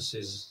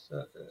Witnesses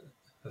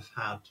have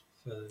had.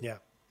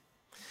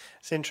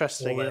 It's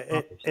interesting.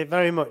 It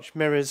very much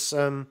mirrors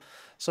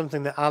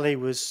something that Ali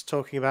was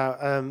talking about.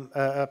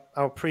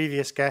 Our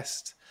previous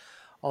guest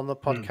on the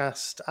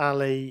podcast,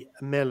 Ali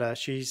Miller,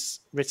 she's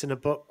written a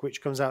book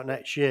which comes out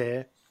next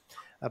year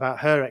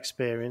about her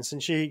experience,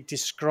 and she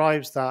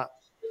describes that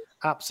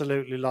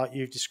absolutely like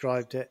you've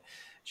described it.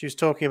 She was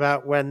talking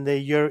about when the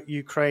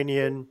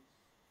Ukrainian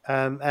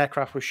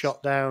aircraft was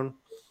shot down,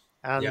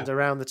 and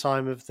around the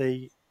time of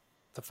the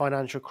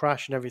financial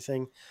crash and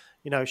everything,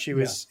 she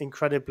was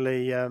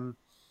incredibly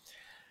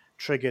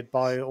triggered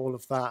by all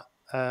of that.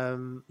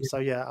 So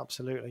yeah,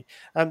 absolutely.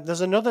 There's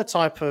another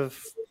type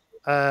of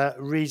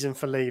reason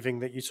for leaving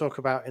that you talk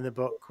about in the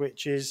book,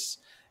 which is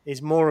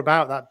more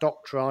about that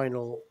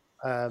doctrinal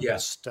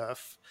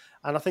stuff.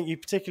 And I think you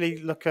particularly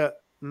look at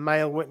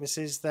male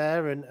witnesses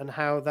there and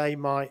how they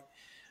might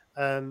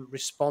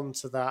respond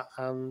to that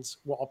and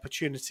what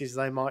opportunities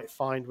they might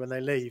find when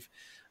they leave.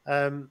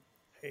 Can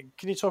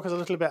you talk us a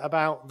little bit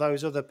about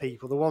those other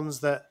people, the ones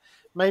that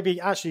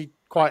maybe actually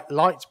quite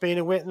liked being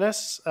a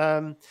witness,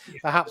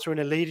 perhaps were in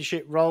a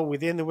leadership role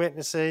within the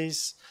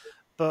Witnesses,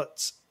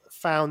 but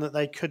found that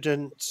they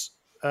couldn't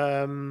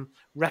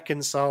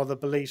reconcile the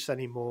beliefs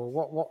anymore?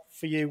 What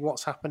for you?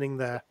 What's happening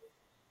there?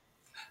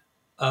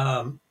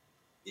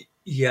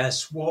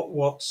 Yes,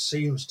 what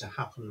seems to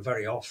happen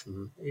very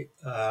often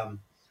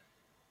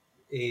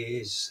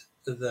is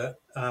that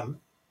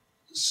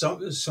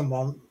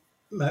someone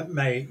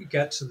may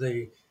get to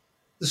the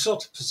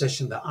sort of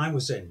position that I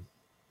was in.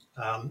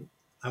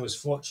 I was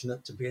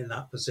fortunate to be in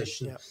that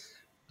position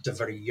at a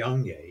very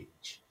young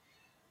age.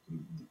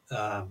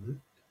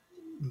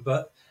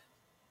 But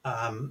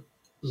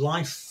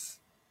life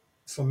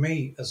for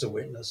me as a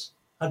witness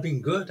had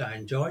been good. I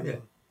enjoyed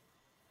it.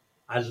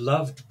 I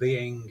loved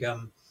being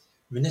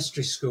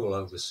ministry school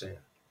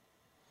overseer.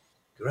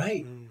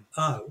 Great.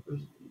 Oh,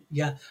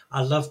 yeah.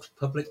 I loved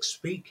public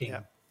speaking.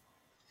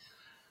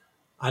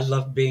 I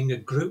loved being a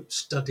group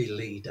study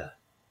leader.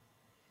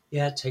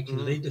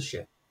 Taking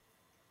leadership.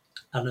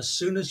 And as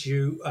soon as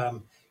you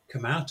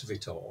come out of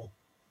it all,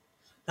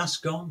 that's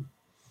gone.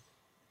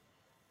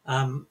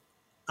 And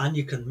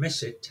you can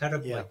miss it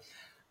terribly.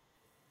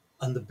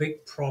 And the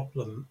big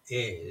problem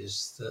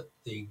is that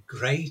the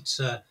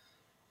greater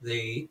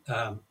the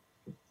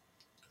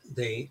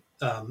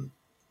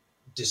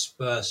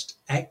dispersed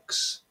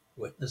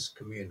ex-witness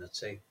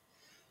community,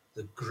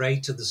 the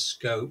greater the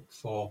scope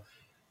for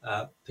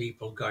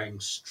people going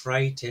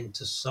straight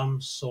into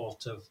some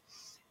sort of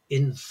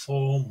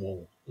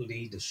informal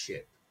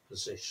leadership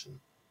position.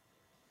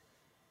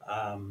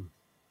 I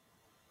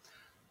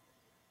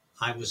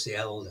was the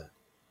elder.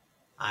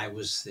 I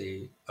was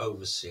the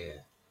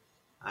overseer.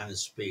 I'm the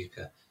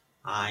speaker.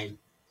 I'm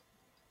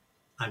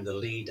the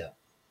leader.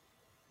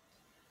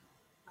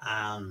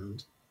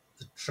 And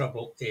the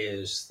trouble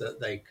is that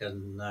they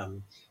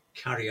can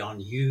carry on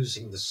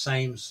using the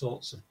same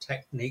sorts of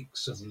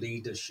techniques of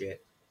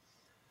leadership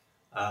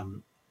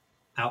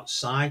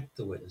outside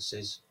the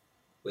witnesses,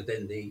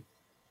 within the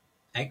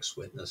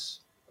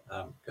ex-witness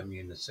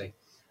community,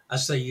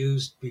 as they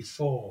used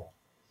before.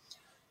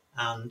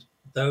 And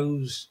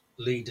those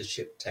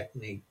leadership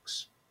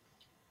techniques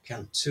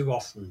can too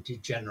often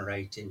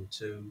degenerate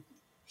into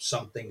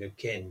something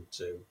akin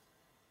to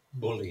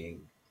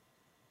bullying,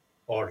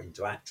 or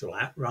into actual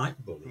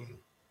outright bullying.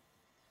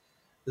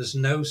 There's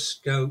no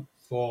scope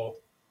for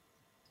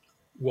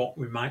what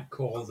we might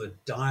call the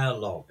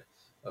dialogue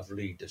of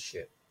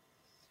leadership,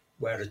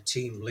 where a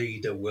team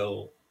leader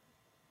will,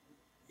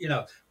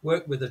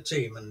 work with a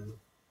team and,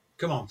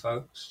 come on,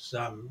 folks,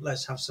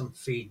 let's have some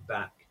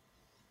feedback.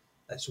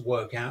 Let's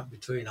work out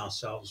between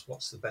ourselves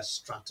what's the best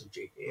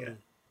strategy here.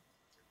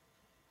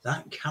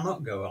 That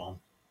cannot go on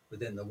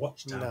within the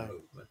Watchtower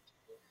movement.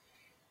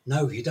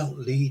 No, you don't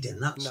lead in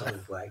that sort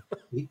of way.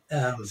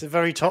 It's a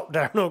very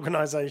top-down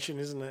organisation,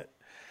 isn't it?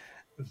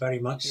 Very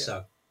much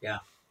so, yeah.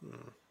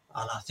 And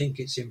I think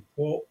it's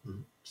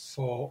important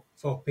for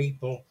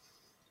people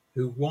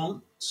who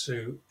want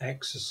to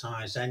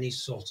exercise any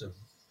sort of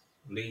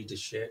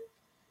leadership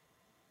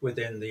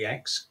within the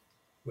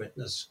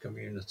ex-witness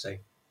community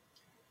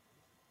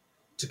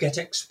to get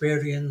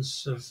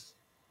experience of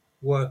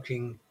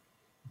working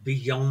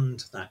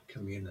beyond that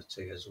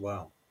community as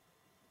well.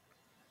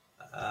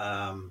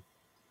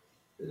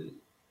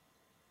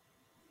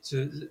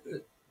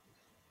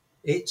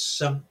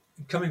 It's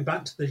coming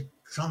back to the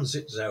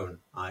transit zone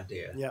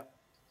idea. Yeah.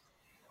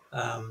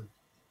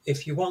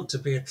 If you want to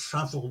be a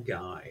travel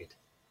guide,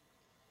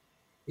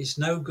 it's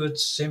no good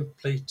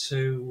simply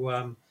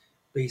to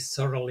be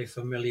thoroughly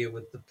familiar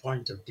with the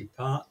point of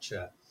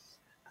departure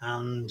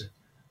and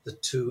the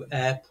two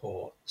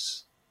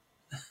airports.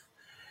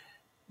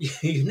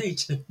 You need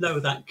to know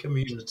that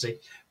community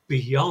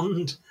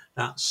beyond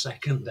that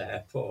second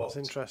airport.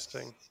 That's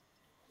interesting.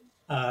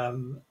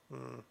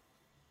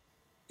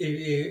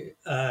 If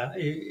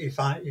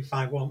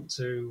I want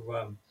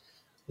to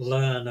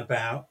learn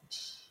about,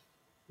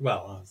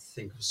 well, I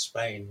think of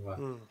Spain.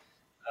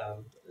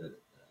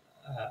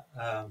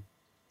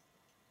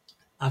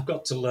 I've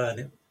got to learn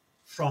it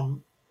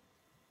from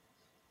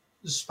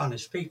the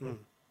Spanish people,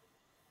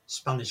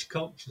 Spanish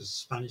cultures,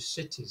 Spanish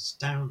cities,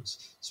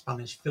 towns,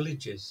 Spanish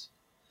villages,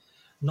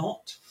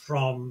 not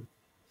from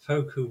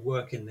folk who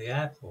work in the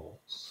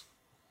airports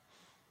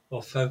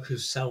or folk who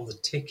sell the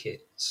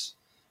tickets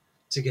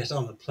to get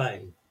on the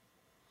plane.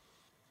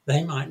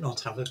 They might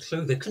not have a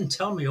clue. They couldn't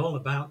tell me all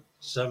about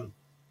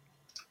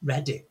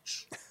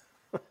Redditch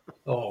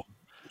or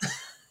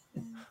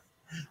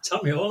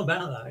tell me all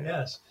about that,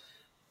 yes.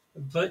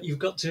 But you've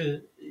got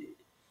to,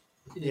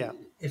 if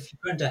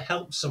you're going to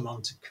help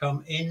someone to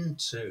come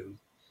into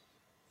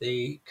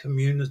the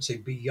community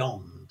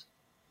beyond,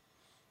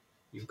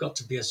 you've got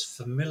to be as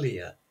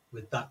familiar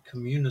with that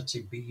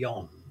community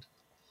beyond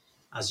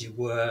as you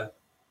were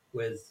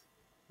with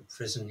the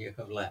prison you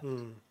have left.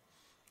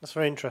 That's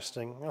very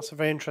interesting. That's a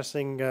very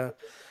interesting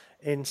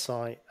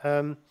insight.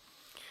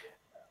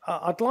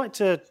 I'd like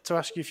to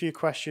ask you a few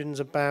questions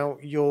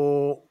about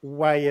your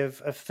way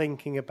of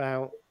thinking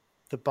about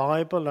the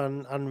Bible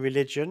and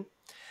religion,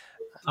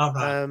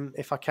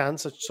 if I can.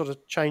 So, sort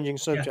of changing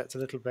subject a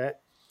little bit.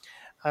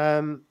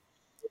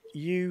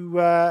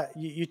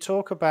 You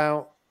talk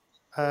about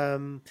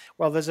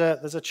there's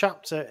a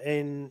chapter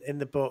in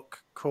the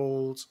book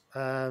called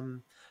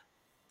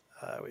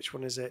which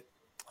one is it?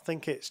 I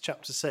think it's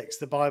chapter 6,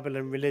 the Bible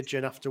and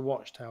religion after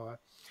Watchtower.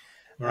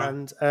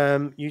 Right.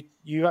 And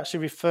you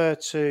actually refer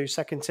to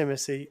 2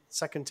 Timothy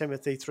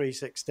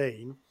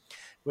 3:16,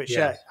 which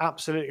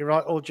absolutely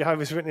right. All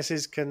Jehovah's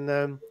Witnesses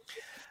can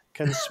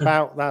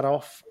spout that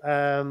off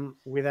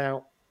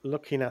without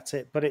looking at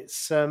it. But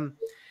it's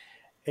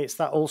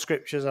that all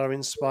scriptures are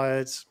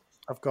inspired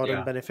of God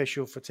and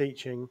beneficial for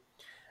teaching.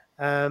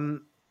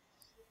 And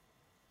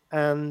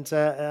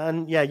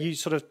you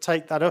sort of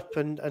take that up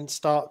and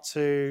start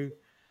to,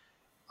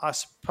 I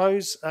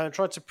suppose,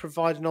 try to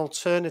provide an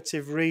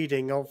alternative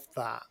reading of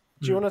that.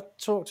 Do you want to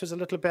talk to us a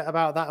little bit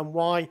about that and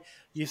why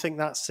you think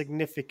that's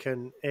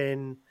significant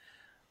in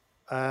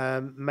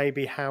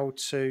maybe how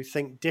to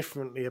think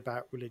differently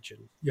about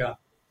religion? Yeah.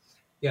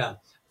 I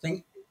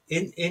think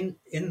in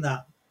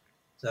that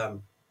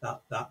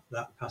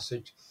that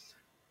passage,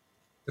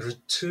 there are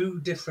two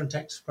different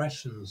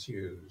expressions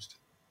used.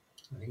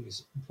 I think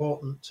it's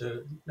important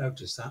to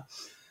notice that.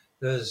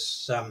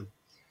 There's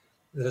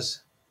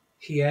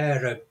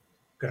hiera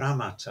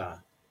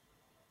grammata,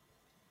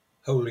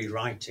 holy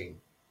writing,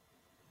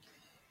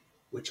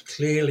 which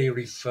clearly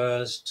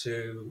refers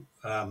to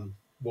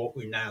what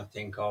we now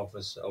think of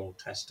as Old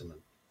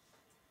Testament,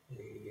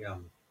 the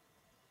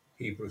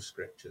Hebrew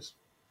scriptures.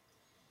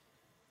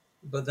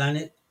 But then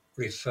it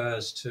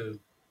refers to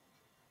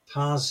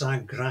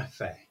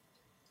parzagraphe,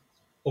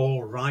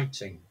 all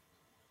writing.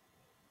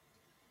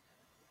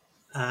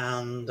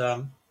 And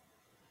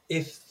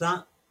if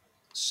that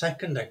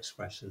second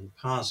expression,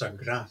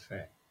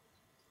 parzagraphe,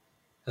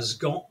 has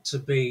got to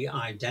be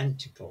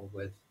identical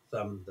with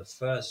the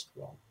first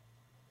one,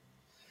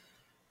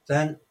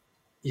 then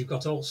you've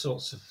got all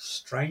sorts of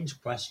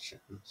strange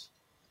questions,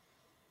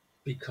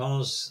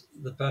 because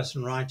the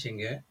person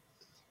writing it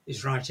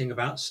is writing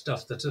about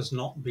stuff that has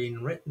not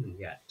been written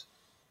yet.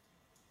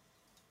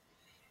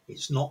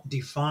 It's not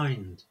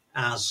defined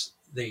as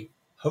the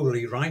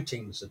holy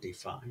writings are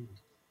defined.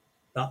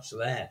 That's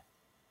there.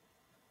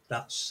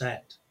 That's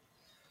set.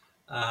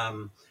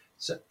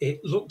 So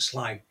it looks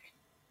like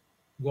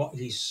what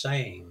he's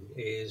saying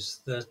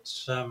is that,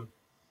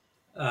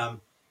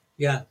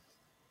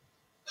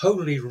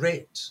 Holy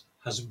Writ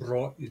has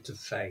brought you to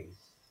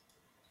faith,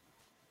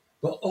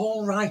 but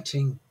all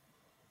writing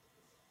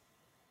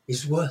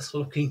is worth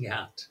looking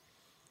at.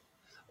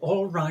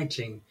 All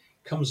writing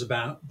comes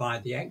about by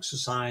the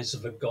exercise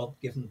of a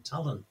God-given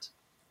talent,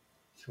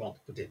 if you want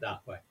to put it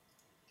that way.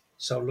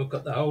 So look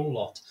at the whole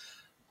lot.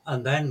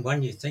 And then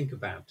when you think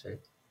about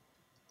it,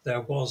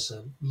 there was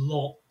a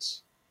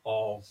lot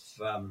of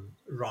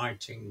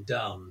writing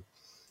done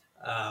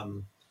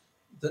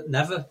that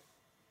never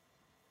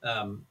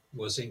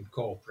was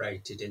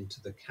incorporated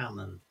into the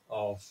canon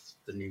of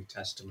the New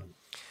Testament.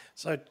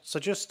 So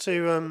just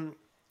to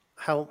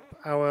help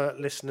our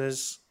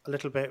listeners a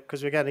little bit,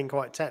 because we're getting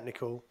quite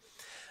technical,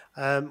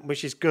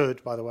 which is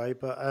good, by the way,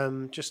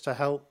 but just to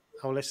help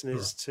our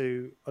listeners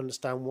to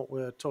understand what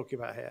we're talking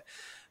about here.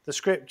 The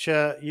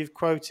scripture you've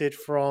quoted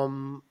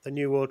from the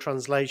New World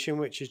Translation,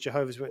 which is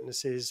Jehovah's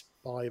Witnesses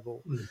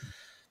Bible. Mm-hmm.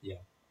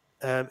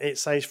 Yeah. It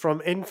says,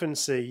 from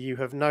infancy you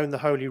have known the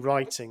holy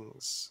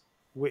writings,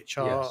 which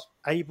are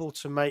able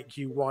to make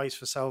you wise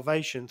for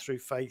salvation through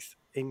faith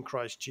in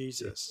Christ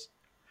Jesus.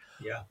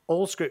 Yeah.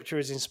 All scripture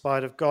is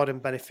inspired of God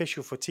and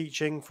beneficial for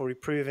teaching, for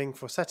reproving,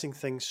 for setting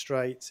things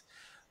straight,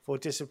 for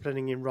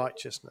disciplining in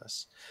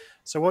righteousness.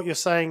 So what you're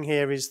saying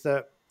here is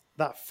that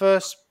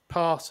first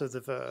part of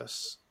the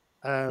verse,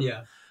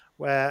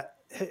 where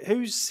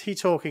who's he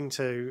talking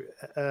to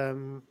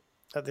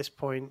at this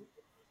point?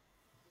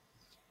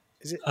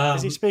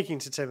 Is he speaking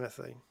to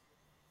Timothy?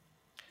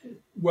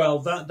 Well,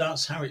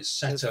 that's how it's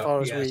set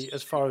up.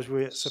 As far as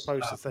we're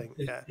supposed to think.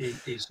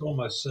 It's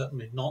almost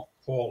certainly not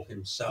Paul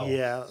himself.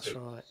 Yeah, that's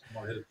right.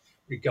 Someone who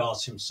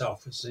regards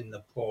himself as in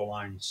the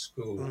Pauline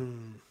school.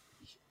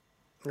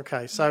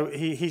 Okay, so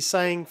he's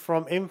saying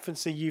from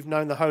infancy you've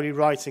known the holy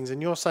writings,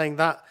 and you're saying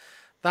that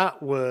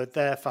word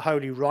there for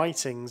holy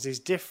writings is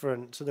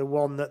different to the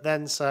one that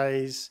then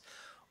says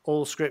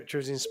all scripture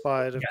is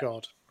inspired of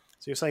God.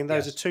 So you're saying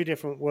those are two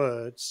different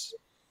words,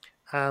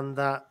 and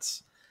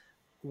that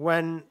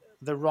when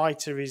the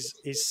writer is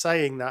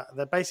saying that,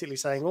 they're basically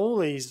saying all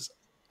these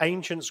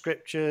ancient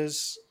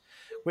scriptures,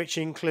 which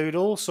include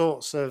all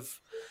sorts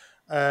of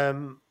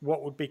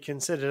what would be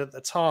considered at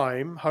the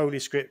time holy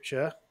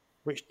scripture,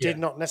 which did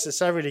not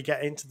necessarily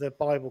get into the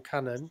Bible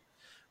canon,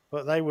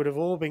 but they would have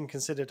all been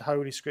considered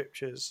holy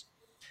scriptures.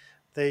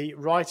 The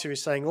writer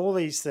is saying all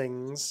these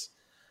things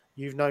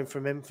you've known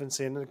from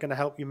infancy and are going to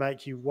help you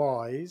make you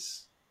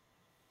wise.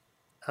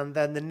 And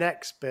then the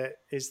next bit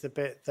is the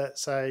bit that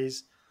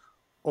says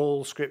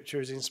all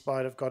scripture is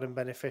inspired of God and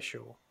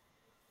beneficial.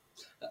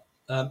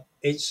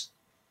 It's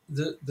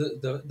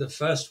the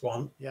first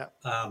one.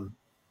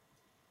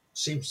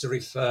 Seems to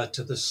refer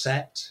to the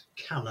set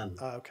canon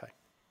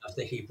of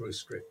the Hebrew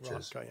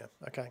scriptures. Right,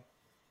 okay.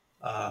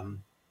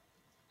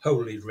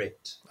 Holy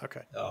Writ.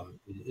 Okay.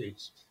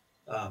 It's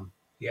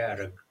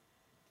Hiera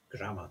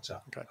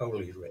Grammata,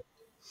 Holy Writ.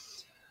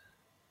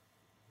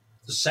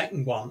 The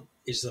second one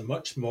is the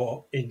much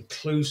more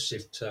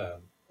inclusive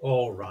term,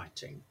 all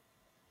writing.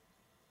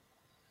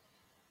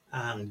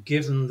 And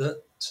given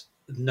that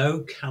no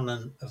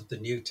canon of the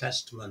New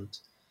Testament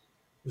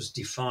was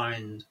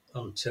defined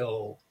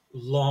until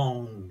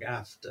long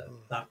after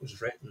that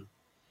was written,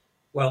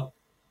 well,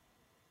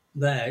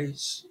 there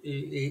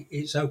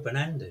it's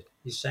open-ended.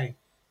 He's saying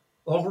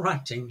all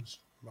writings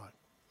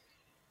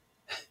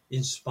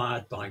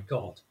inspired by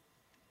God,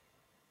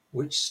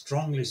 which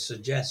strongly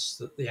suggests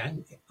that the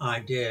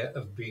idea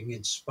of being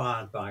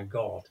inspired by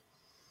God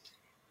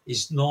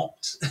is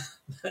not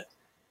that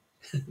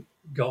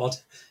God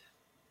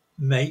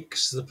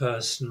makes the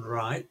person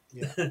write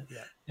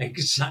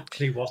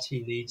exactly what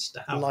he needs to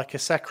have. Like a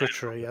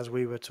secretary, as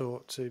we were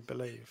taught to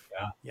believe.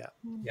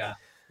 Yeah.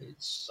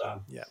 It's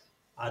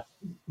I'd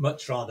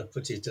much rather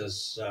put it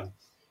as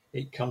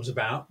it comes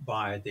about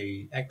by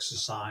the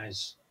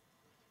exercise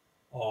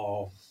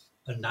of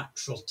a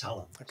natural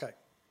talent. Okay.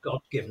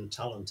 God-given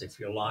talent, if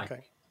you like.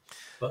 Okay.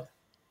 But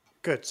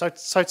Good. So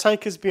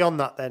take us beyond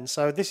that then.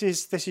 So this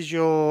is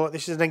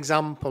an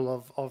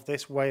example of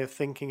this way of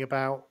thinking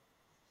about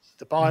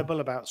the Bible,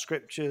 about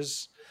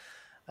scriptures.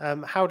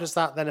 How does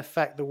that then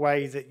affect the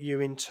way that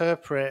you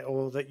interpret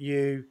or that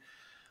you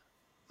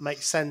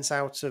make sense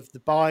out of the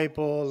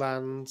Bible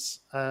and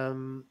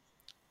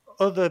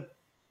other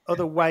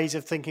ways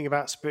of thinking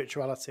about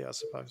spirituality, I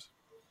suppose?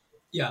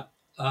 Yeah.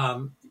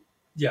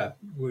 Yeah.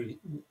 We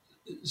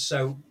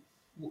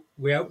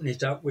open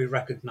it up. We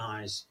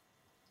recognise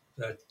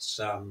that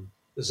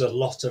there's a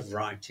lot of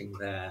writing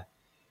there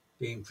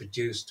being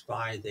produced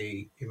by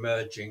the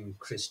emerging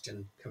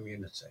Christian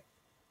community.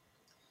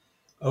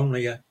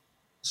 Only a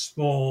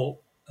small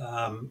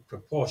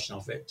proportion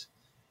of it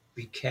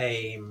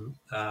became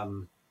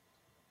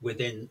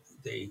within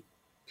the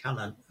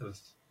canon of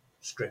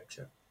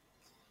Scripture.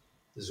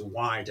 There's a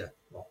wider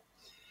one.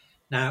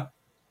 Now,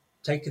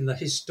 taking the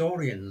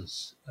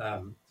historian's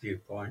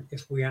viewpoint,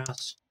 if we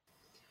ask,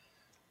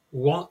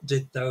 what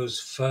did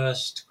those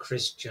first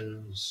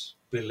Christians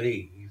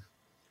believe?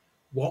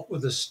 What were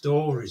the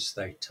stories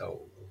they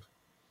told?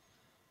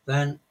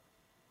 Then,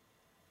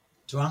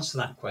 to answer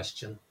that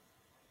question,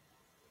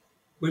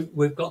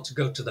 we've got to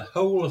go to the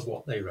whole of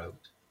what they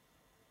wrote.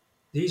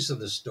 These are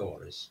the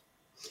stories.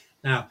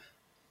 Now,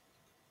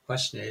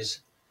 question is,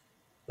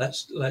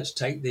 let's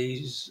take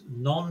these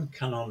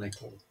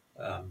non-canonical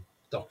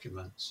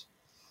documents.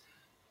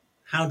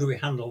 How do we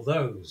handle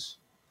those?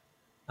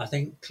 I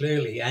think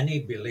clearly any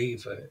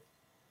believer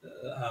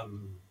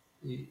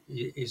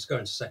is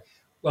going to say,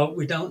 well,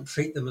 we don't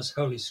treat them as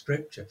Holy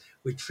Scripture.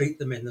 We treat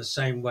them in the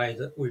same way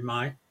that we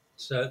might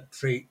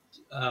treat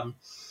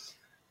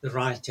the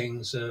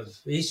writings of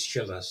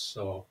Aeschylus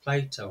or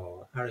Plato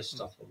or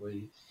Aristotle.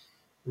 We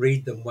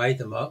read them, weigh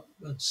them up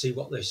and see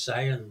what they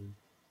say, and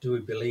do we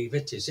believe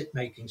it? Is it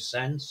making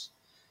sense?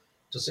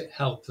 Does it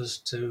help us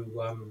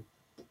to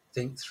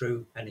think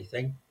through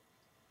anything?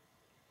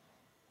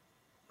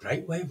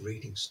 Great way of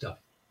reading stuff.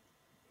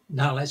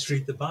 Now let's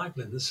read the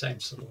Bible in the same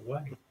sort of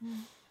way.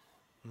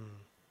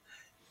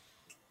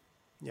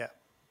 Yeah.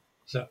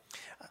 So,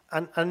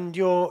 and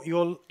you're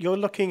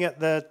looking at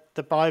the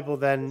Bible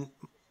then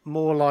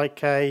more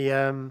like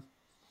a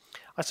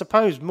I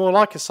suppose more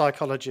like a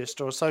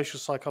psychologist or a social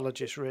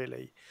psychologist,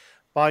 really,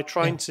 by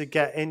trying to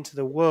get into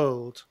the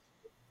world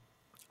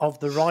of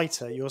the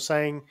writer. You're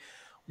saying,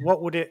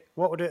 what would it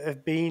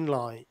have been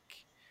like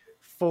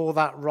for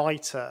that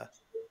writer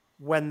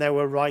when they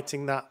were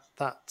writing that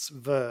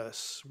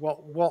verse?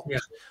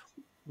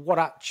 What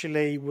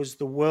actually was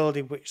the world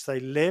in which they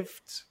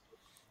lived?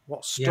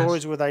 What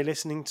stories were they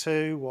listening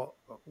to?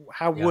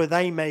 How were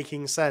they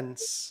making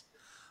sense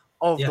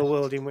of the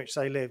world in which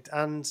they lived?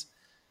 And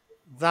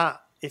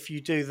that, if you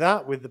do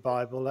that with the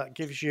Bible, that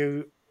gives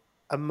you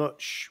a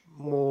much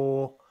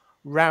more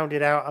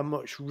rounded out, a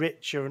much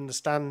richer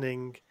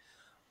understanding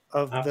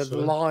of the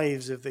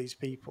lives of these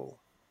people.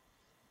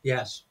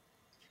 Yes.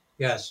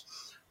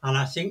 And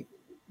I think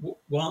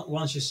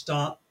once you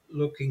start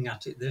looking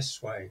at it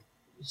this way,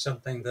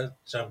 something that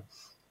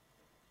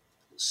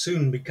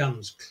soon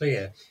becomes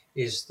clear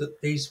is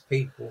that these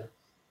people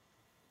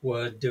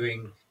were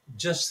doing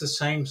just the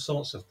same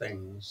sorts of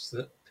things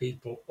that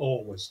people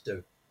always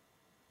do.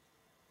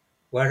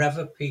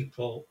 Wherever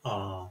people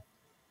are,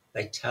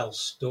 they tell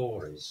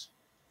stories.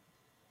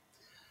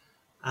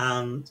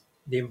 And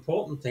the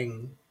important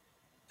thing,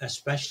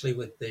 especially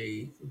with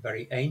the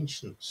very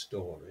ancient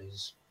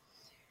stories,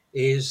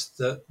 is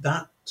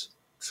that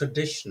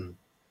tradition,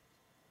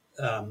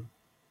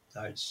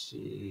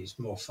 it's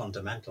more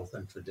fundamental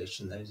than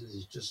tradition.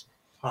 It's just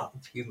part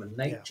of human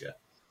nature.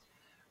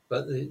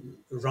 But the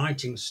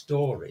writing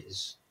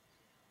stories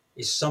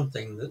is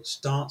something that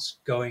starts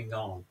going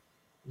on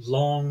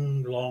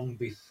long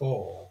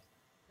before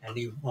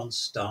anyone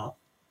start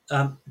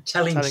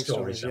telling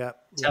stories.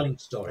 Telling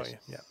stories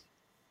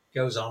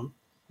goes on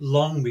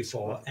long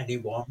before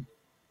anyone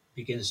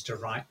begins to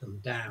write them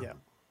down.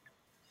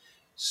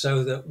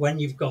 So that when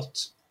you've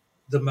got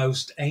the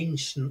most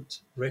ancient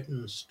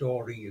written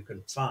story you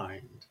can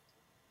find,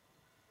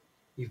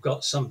 you've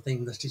got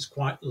something that is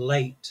quite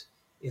late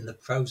in the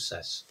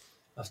process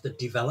of the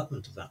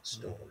development of that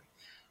story.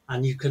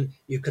 And you can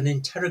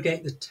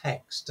interrogate the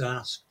text and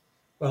ask,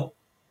 well,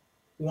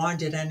 why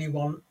did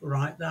anyone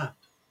write that?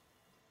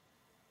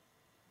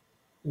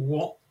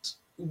 What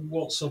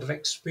sort of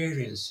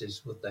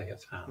experiences would they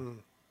have had?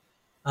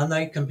 And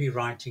they can be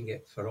writing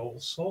it for all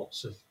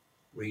sorts of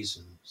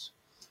reasons.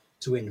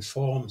 To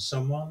inform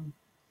someone,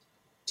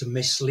 to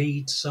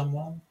mislead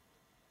someone,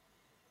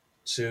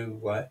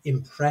 to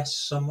impress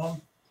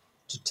someone,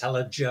 to tell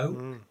a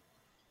joke,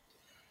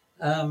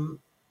 and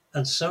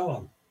so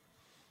on.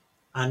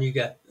 And you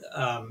get,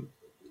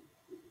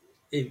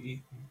 if you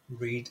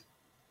read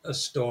a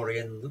story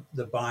in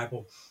the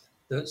Bible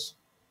that's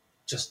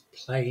just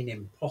plain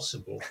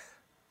impossible,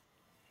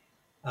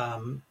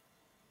 the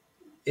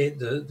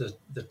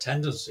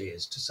tendency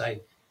is to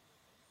say,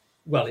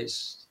 well,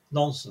 it's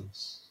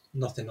nonsense.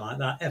 Nothing like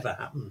that ever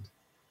happened.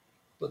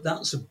 But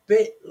that's a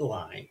bit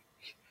like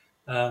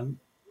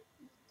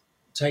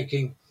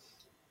taking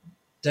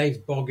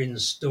Dave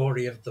Boggins'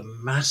 story of the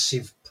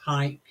massive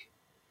pike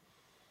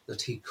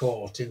that he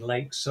caught in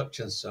lake such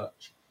and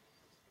such,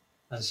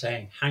 and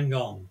saying, hang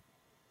on,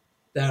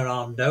 there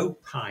are no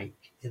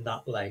pike in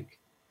that lake.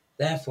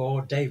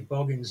 Therefore, Dave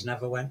Boggins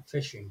never went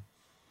fishing.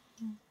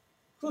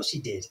 Of course he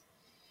did.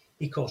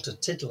 He caught a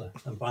tiddler,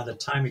 and by the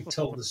time he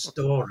told the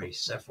story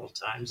several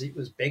times, it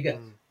was bigger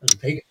and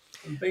bigger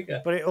and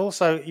bigger. But it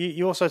also,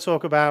 you also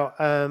talk about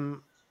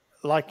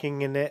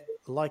likening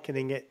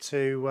it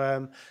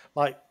to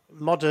like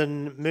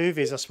modern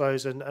movies, I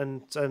suppose,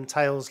 and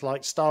tales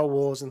like Star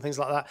Wars and things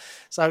like that.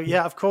 So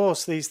yeah, of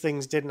course these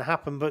things didn't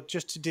happen, but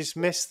just to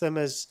dismiss them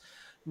as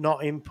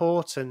not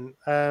important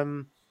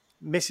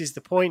misses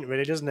the point,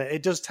 really, doesn't it?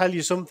 It does tell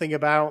you something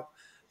about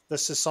the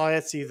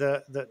society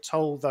that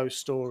told those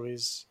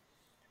stories,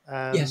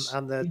 Yes.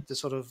 and the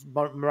sort of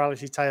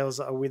morality tales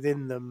that are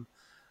within them.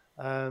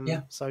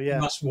 So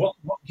yeah, What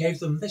gave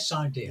them this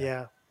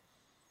idea?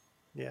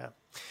 Yeah.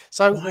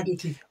 So why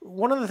did he?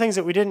 One of the things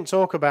that we didn't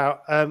talk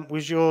about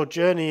was your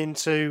journey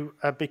into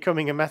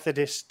becoming a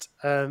Methodist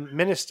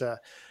minister.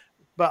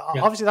 But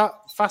obviously that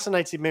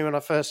fascinated me when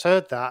I first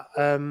heard that.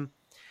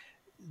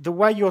 The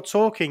way you're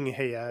talking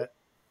here,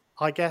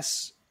 I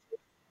guess,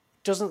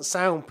 doesn't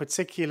sound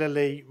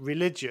particularly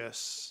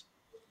religious.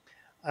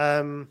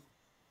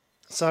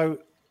 So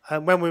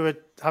when we were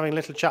having a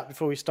little chat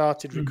before we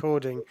started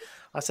recording,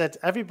 I said,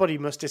 everybody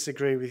must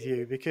disagree with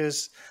you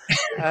because,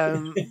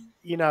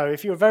 you know,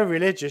 if you're very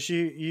religious,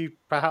 you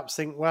perhaps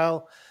think,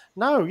 well,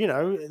 no, you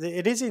know,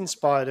 it is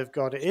inspired of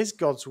God. It is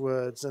God's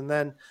words. And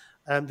then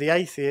the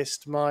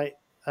atheist might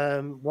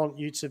want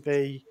you to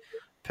be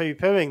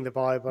poo-pooing the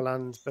Bible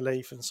and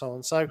belief and so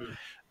on. So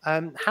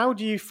how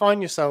do you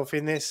find yourself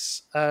in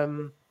this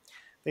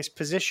this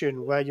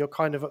position where you're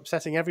kind of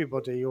upsetting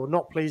everybody or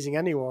not pleasing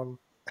anyone?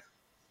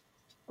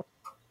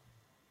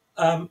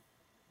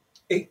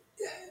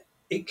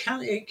 It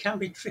can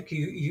be tricky.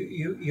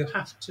 You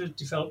have to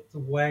develop the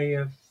way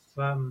of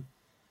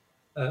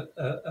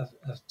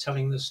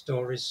telling the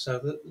stories so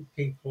that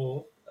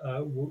people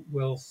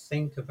will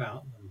think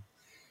about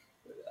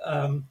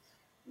them.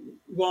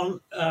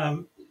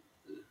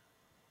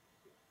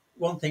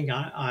 One thing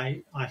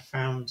I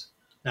found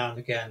now and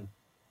again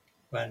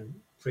when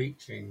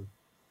preaching,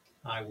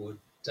 I would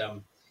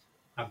tell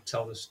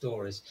the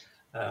stories.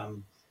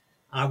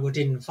 I would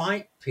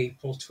invite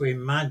people to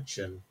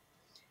imagine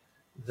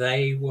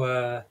they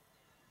were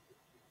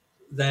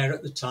there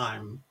at the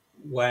time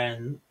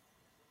when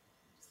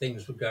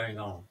things were going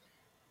on.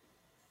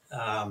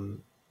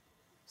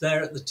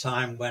 There at the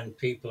time when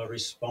people are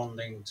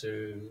responding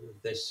to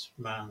this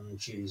man,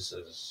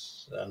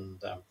 Jesus.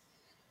 And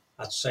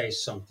I'd say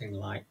something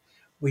like,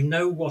 we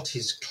know what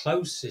his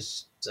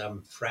closest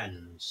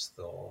friends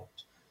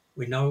thought.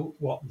 We know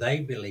what they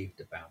believed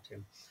about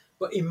him.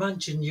 But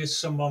imagine you're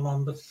someone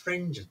on the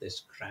fringe of this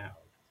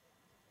crowd.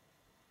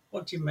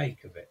 What do you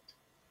make of it?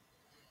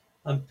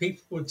 And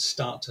people would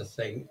start to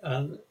think,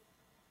 and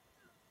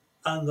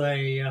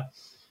they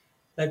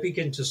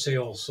begin to see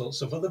all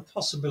sorts of other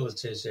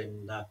possibilities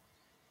in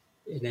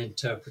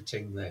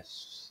interpreting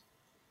this.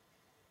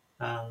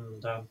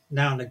 And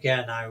now and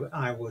again,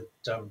 I would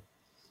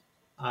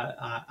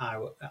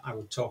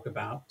talk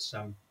about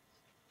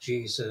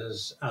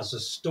Jesus as a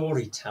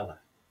storyteller.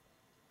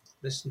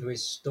 Listen to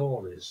his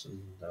stories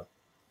and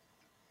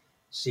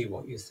see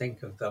what you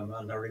think of them.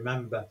 And I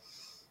remember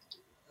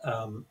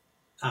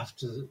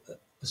after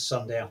the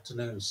Sunday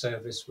afternoon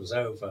service was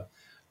over,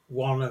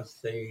 one of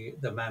the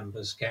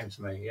members came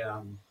to me.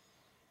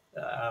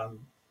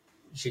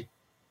 She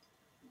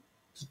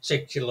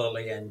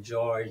particularly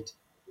enjoyed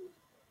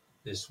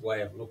this way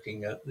of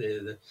looking at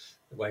the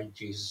way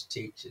Jesus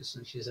teaches.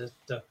 And she said,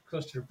 of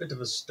course, you're a bit of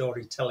a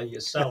storyteller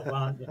yourself,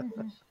 aren't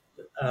you?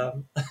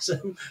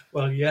 So,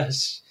 well,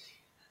 yes.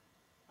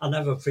 I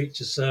never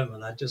preach a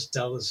sermon. I just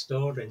tell the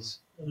stories.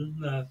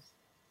 And,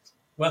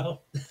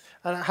 well...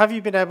 And have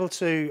you been able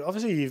to,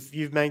 obviously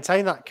you've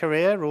maintained that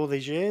career all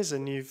these years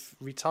and you've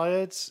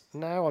retired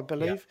now, I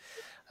believe.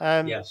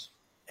 Yeah. Yes.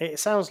 It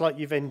sounds like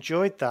you've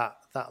enjoyed that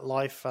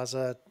life as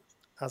a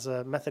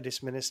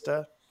Methodist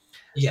minister.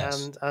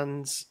 Yes.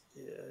 And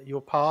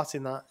your part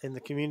in that, in the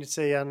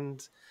community,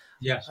 and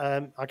yes.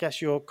 I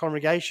guess your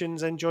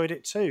congregations enjoyed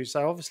it too.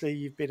 So obviously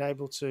you've been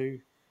able to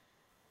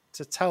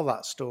tell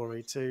that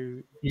story,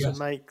 to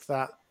make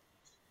that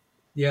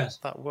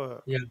that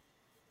work. Yeah.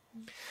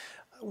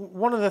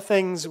 One of the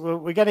things,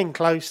 we're getting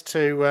close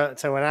to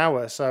an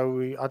hour,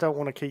 so I don't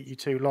want to keep you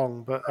too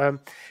long. But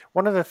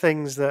one of the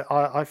things that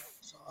I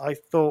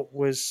thought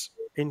was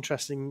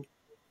interesting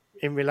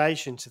in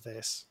relation to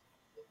this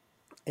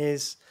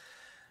is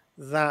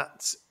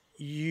that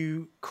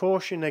you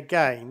caution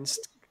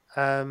against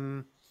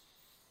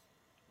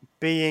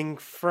being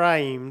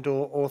framed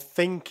or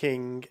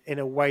thinking in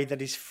a way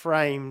that is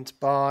framed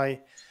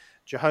by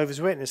Jehovah's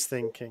Witness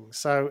thinking.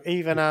 So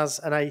even as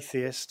an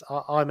atheist,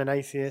 I'm an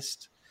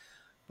atheist,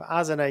 but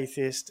as an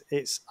atheist,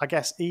 it's, I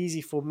guess,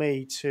 easy for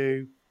me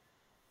to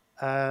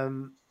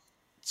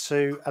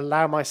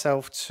allow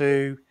myself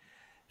to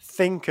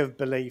think of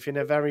belief in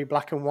a very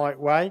black and white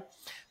way.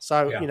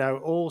 So, Yeah.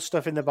 all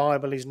stuff in the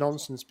Bible is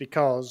nonsense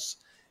because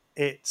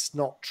it's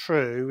not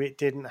true. It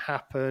didn't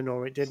happen,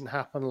 or it didn't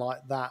happen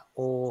like that,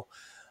 or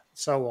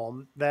so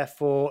on.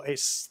 Therefore,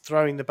 it's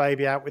throwing the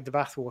baby out with the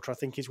bathwater, I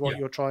think, is what Yeah.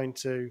 you're trying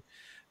to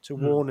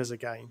warn us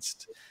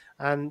against.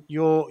 And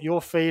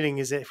your feeling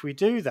is that if we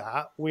do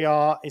that, we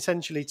are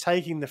essentially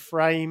taking the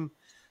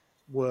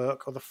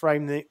framework or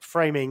the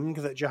framing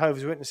that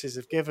Jehovah's Witnesses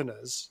have given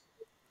us,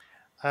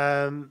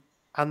 and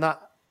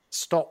that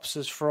stops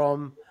us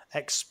from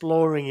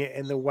exploring it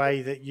in the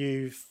way that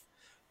you've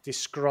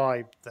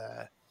described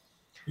there.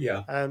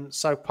 Yeah.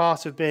 So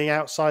part of being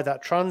outside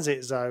that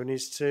transit zone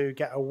is to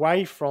get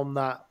away from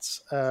that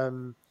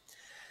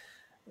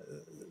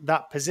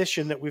that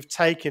position that we've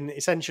taken,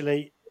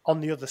 essentially on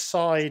the other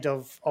side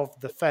of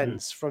the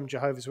fence from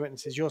Jehovah's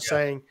Witnesses. You're Yeah.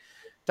 saying,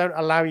 don't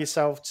allow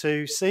yourself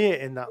to see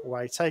it in that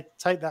way. Take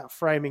that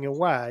framing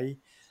away,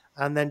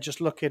 and then just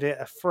look at it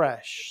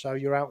afresh. So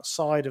you're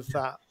outside of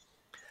that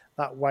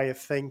way of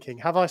thinking.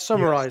 Have I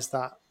summarised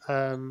that?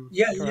 Correctly?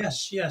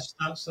 Yes.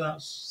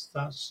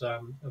 That's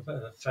a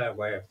fair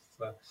way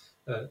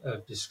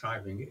of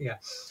describing it.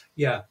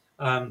 Yeah.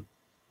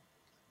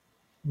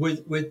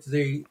 With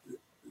the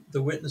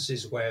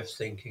witnesses' way of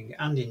thinking,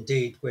 and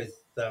indeed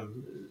with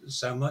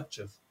so much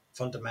of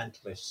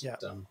fundamentalist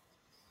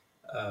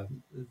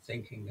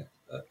thinking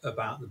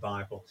about the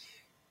Bible,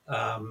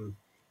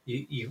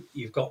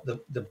 you've got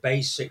the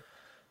basic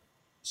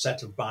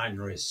set of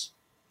binaries: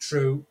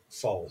 true,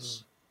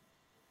 false,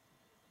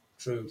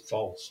 true,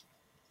 false,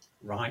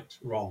 right,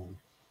 wrong.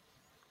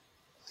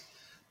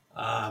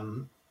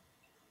 I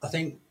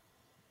think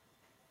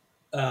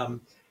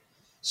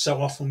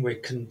so often we're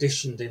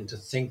conditioned into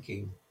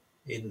thinking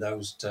in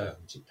those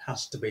terms. It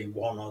has to be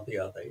one or the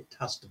other. It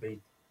has to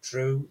be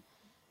true,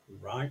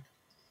 right,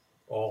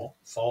 or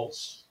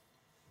false,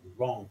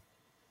 wrong.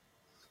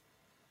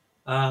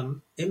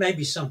 It may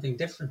be something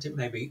different. It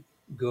may be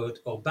good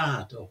or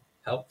bad, or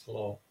helpful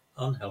or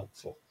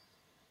unhelpful.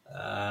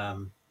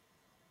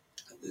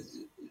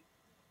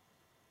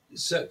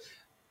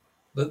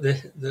 But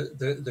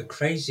the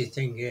crazy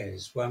thing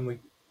is when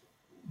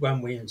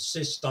we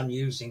insist on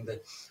using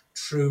the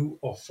true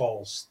or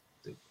false,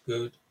 the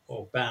good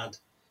or bad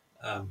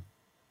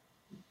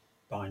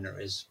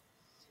binaries,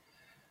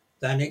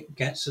 then it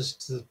gets us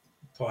to the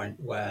point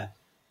where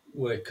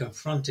we're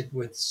confronted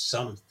with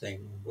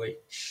something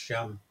which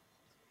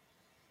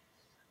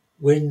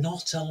we're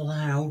not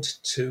allowed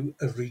to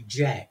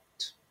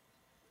reject.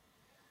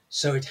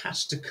 So it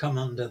has to come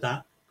under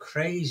that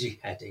crazy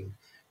heading,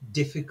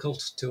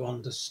 difficult to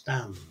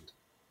understand.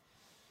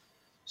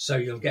 So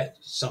you'll get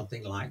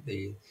something like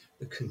the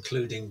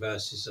concluding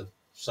verses of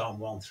Psalm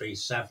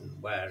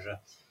 137, where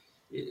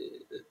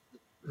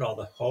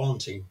rather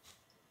haunting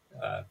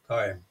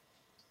poem,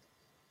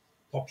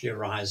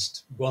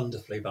 popularized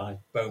wonderfully by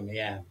Boney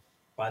M,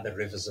 by the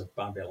rivers of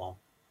Babylon.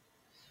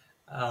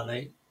 And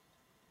it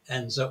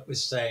ends up with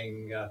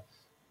saying,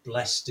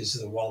 blessed is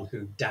the one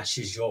who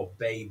dashes your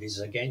babies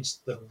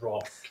against the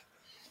rock.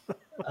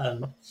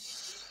 And,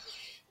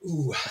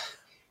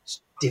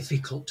 it's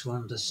difficult to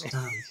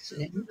understand.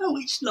 No,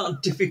 it's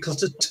not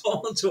difficult at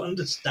all to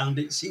understand.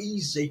 It's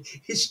easy.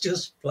 It's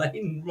just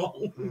plain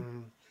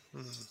wrong.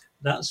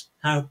 That's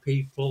how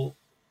people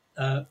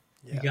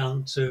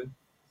began to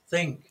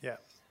think. Yeah.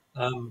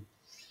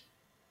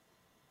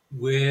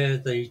 We're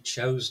the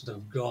chosen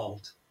of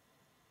God.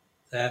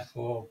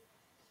 Therefore,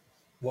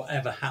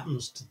 whatever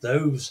happens to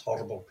those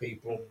horrible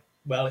people,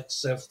 well, it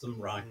serves them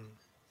right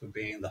for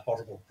being the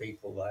horrible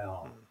people they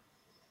are.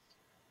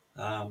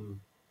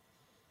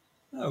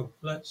 No,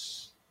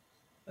 let's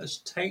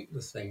take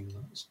the thing,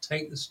 let's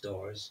take the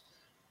stories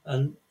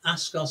and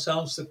ask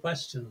ourselves the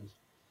questions.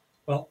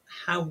 Well,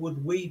 how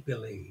would we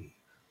believe?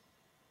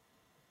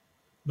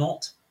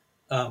 Not,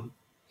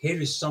 here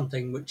is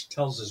something which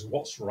tells us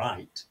what's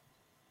right.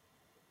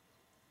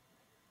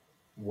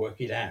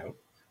 Work it out.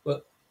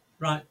 But,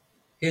 right,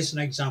 here's an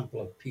example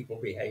of people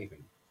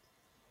behaving.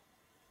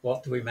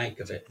 What do we make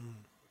of it?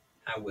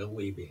 How will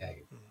we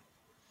behave?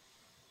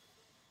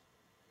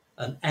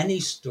 And any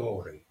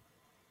story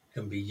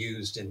can be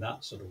used in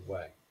that sort of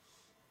way.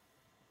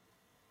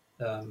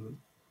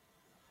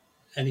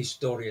 Any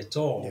story at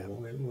all. Yeah.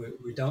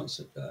 We don't.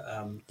 It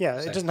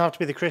doesn't have to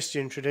be the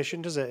Christian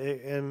tradition, does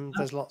it?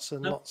 There's lots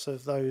and lots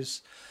of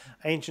those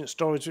ancient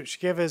stories which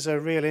give us a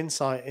real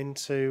insight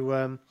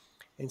into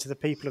the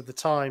people of the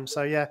time.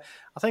 So yeah,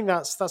 I think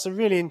that's a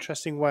really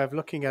interesting way of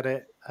looking at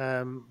it,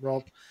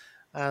 Rob.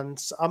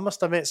 And I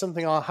must admit,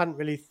 something I hadn't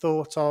really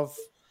thought of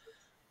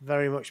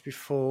very much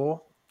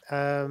before.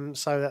 So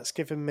that's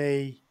given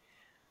me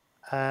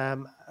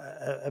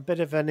a bit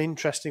of an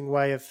interesting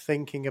way of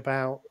thinking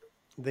about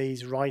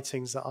these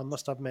writings that I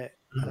must admit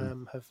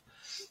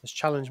has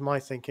challenged my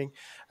thinking.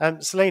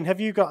 Celine, have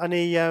you got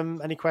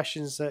any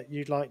questions that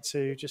you'd like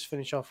to just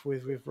finish off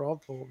with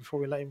Rob, or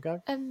before we let him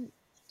go?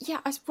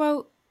 Less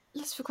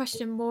of a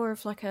question, more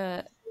of like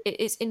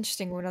it's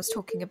interesting. When I was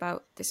talking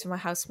about this with my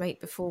housemate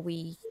before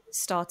we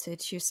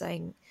started, she was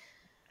saying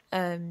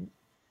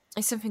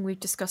it's something we've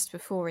discussed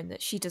before, in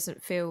that she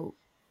doesn't feel,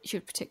 she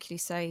would particularly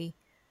say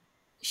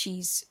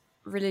she's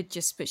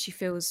religious, but she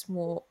feels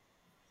more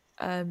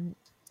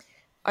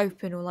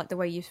open, or like the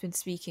way you've been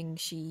speaking,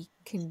 she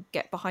can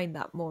get behind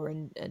that more,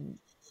 and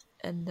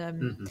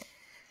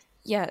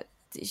yeah,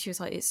 she was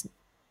like, it's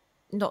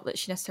not that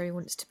she necessarily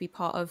wants to be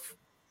part of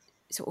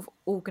sort of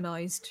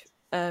organized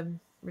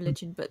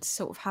religion, but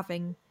sort of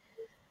having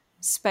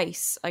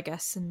space, I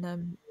guess,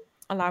 and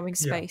allowing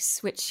space,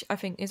 which I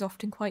think is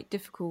often quite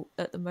difficult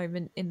at the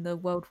moment in the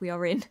world we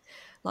are in,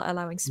 like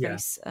allowing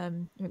space. I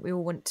think we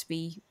all want to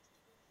be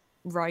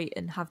right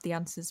and have the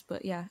answers,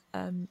 but a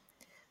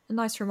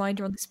nice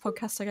reminder on this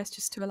podcast, I guess,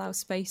 just to allow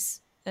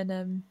space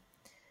and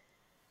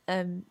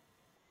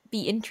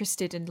be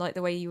interested in, like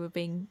the way you were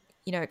being,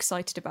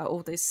 excited about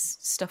all this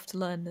stuff to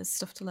learn. There's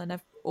stuff to learn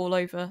all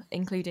over,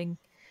 including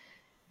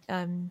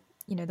the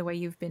way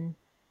you've been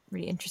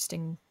really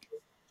interestingly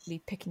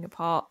picking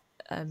apart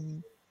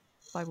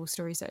Bible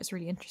stories. That is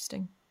really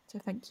interesting, so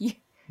thank you.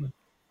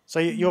 So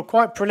you're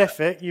quite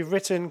prolific. You've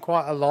written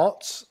quite a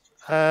lot.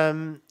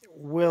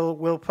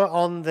 We'll put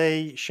on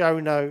the show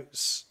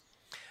notes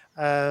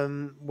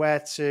where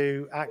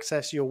to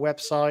access your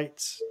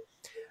website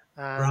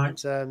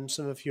and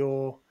some of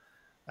your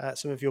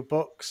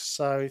books.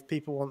 So if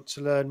people want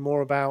to learn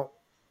more about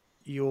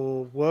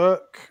your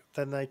work,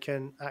 then they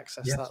can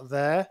access that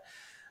there.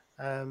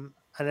 And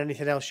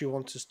anything else you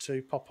want us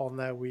to pop on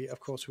there, we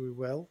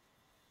will.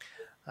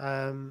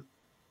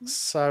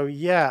 So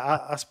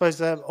I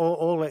suppose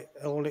all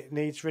it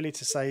needs really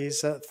to say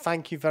is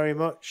thank you very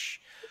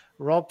much,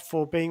 Rob,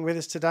 for being with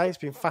us today. It's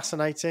been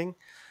fascinating,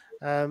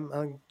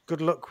 and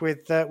good luck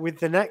with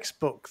the next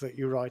book that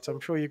you write. I'm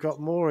sure you've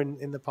got more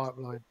in the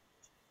pipeline.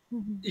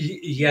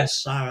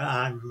 Yes,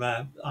 I'm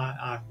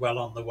well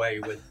on the way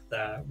with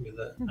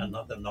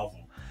another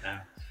novel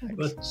now.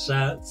 But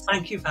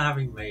thank you for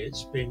having me.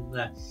 It's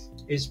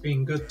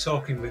been good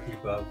talking with you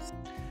both.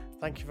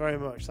 Thank you very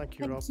much. Thank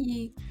you, Rob. Thank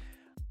you.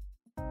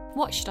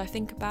 What Should I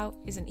Think About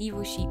is an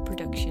Evil Sheep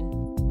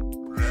production.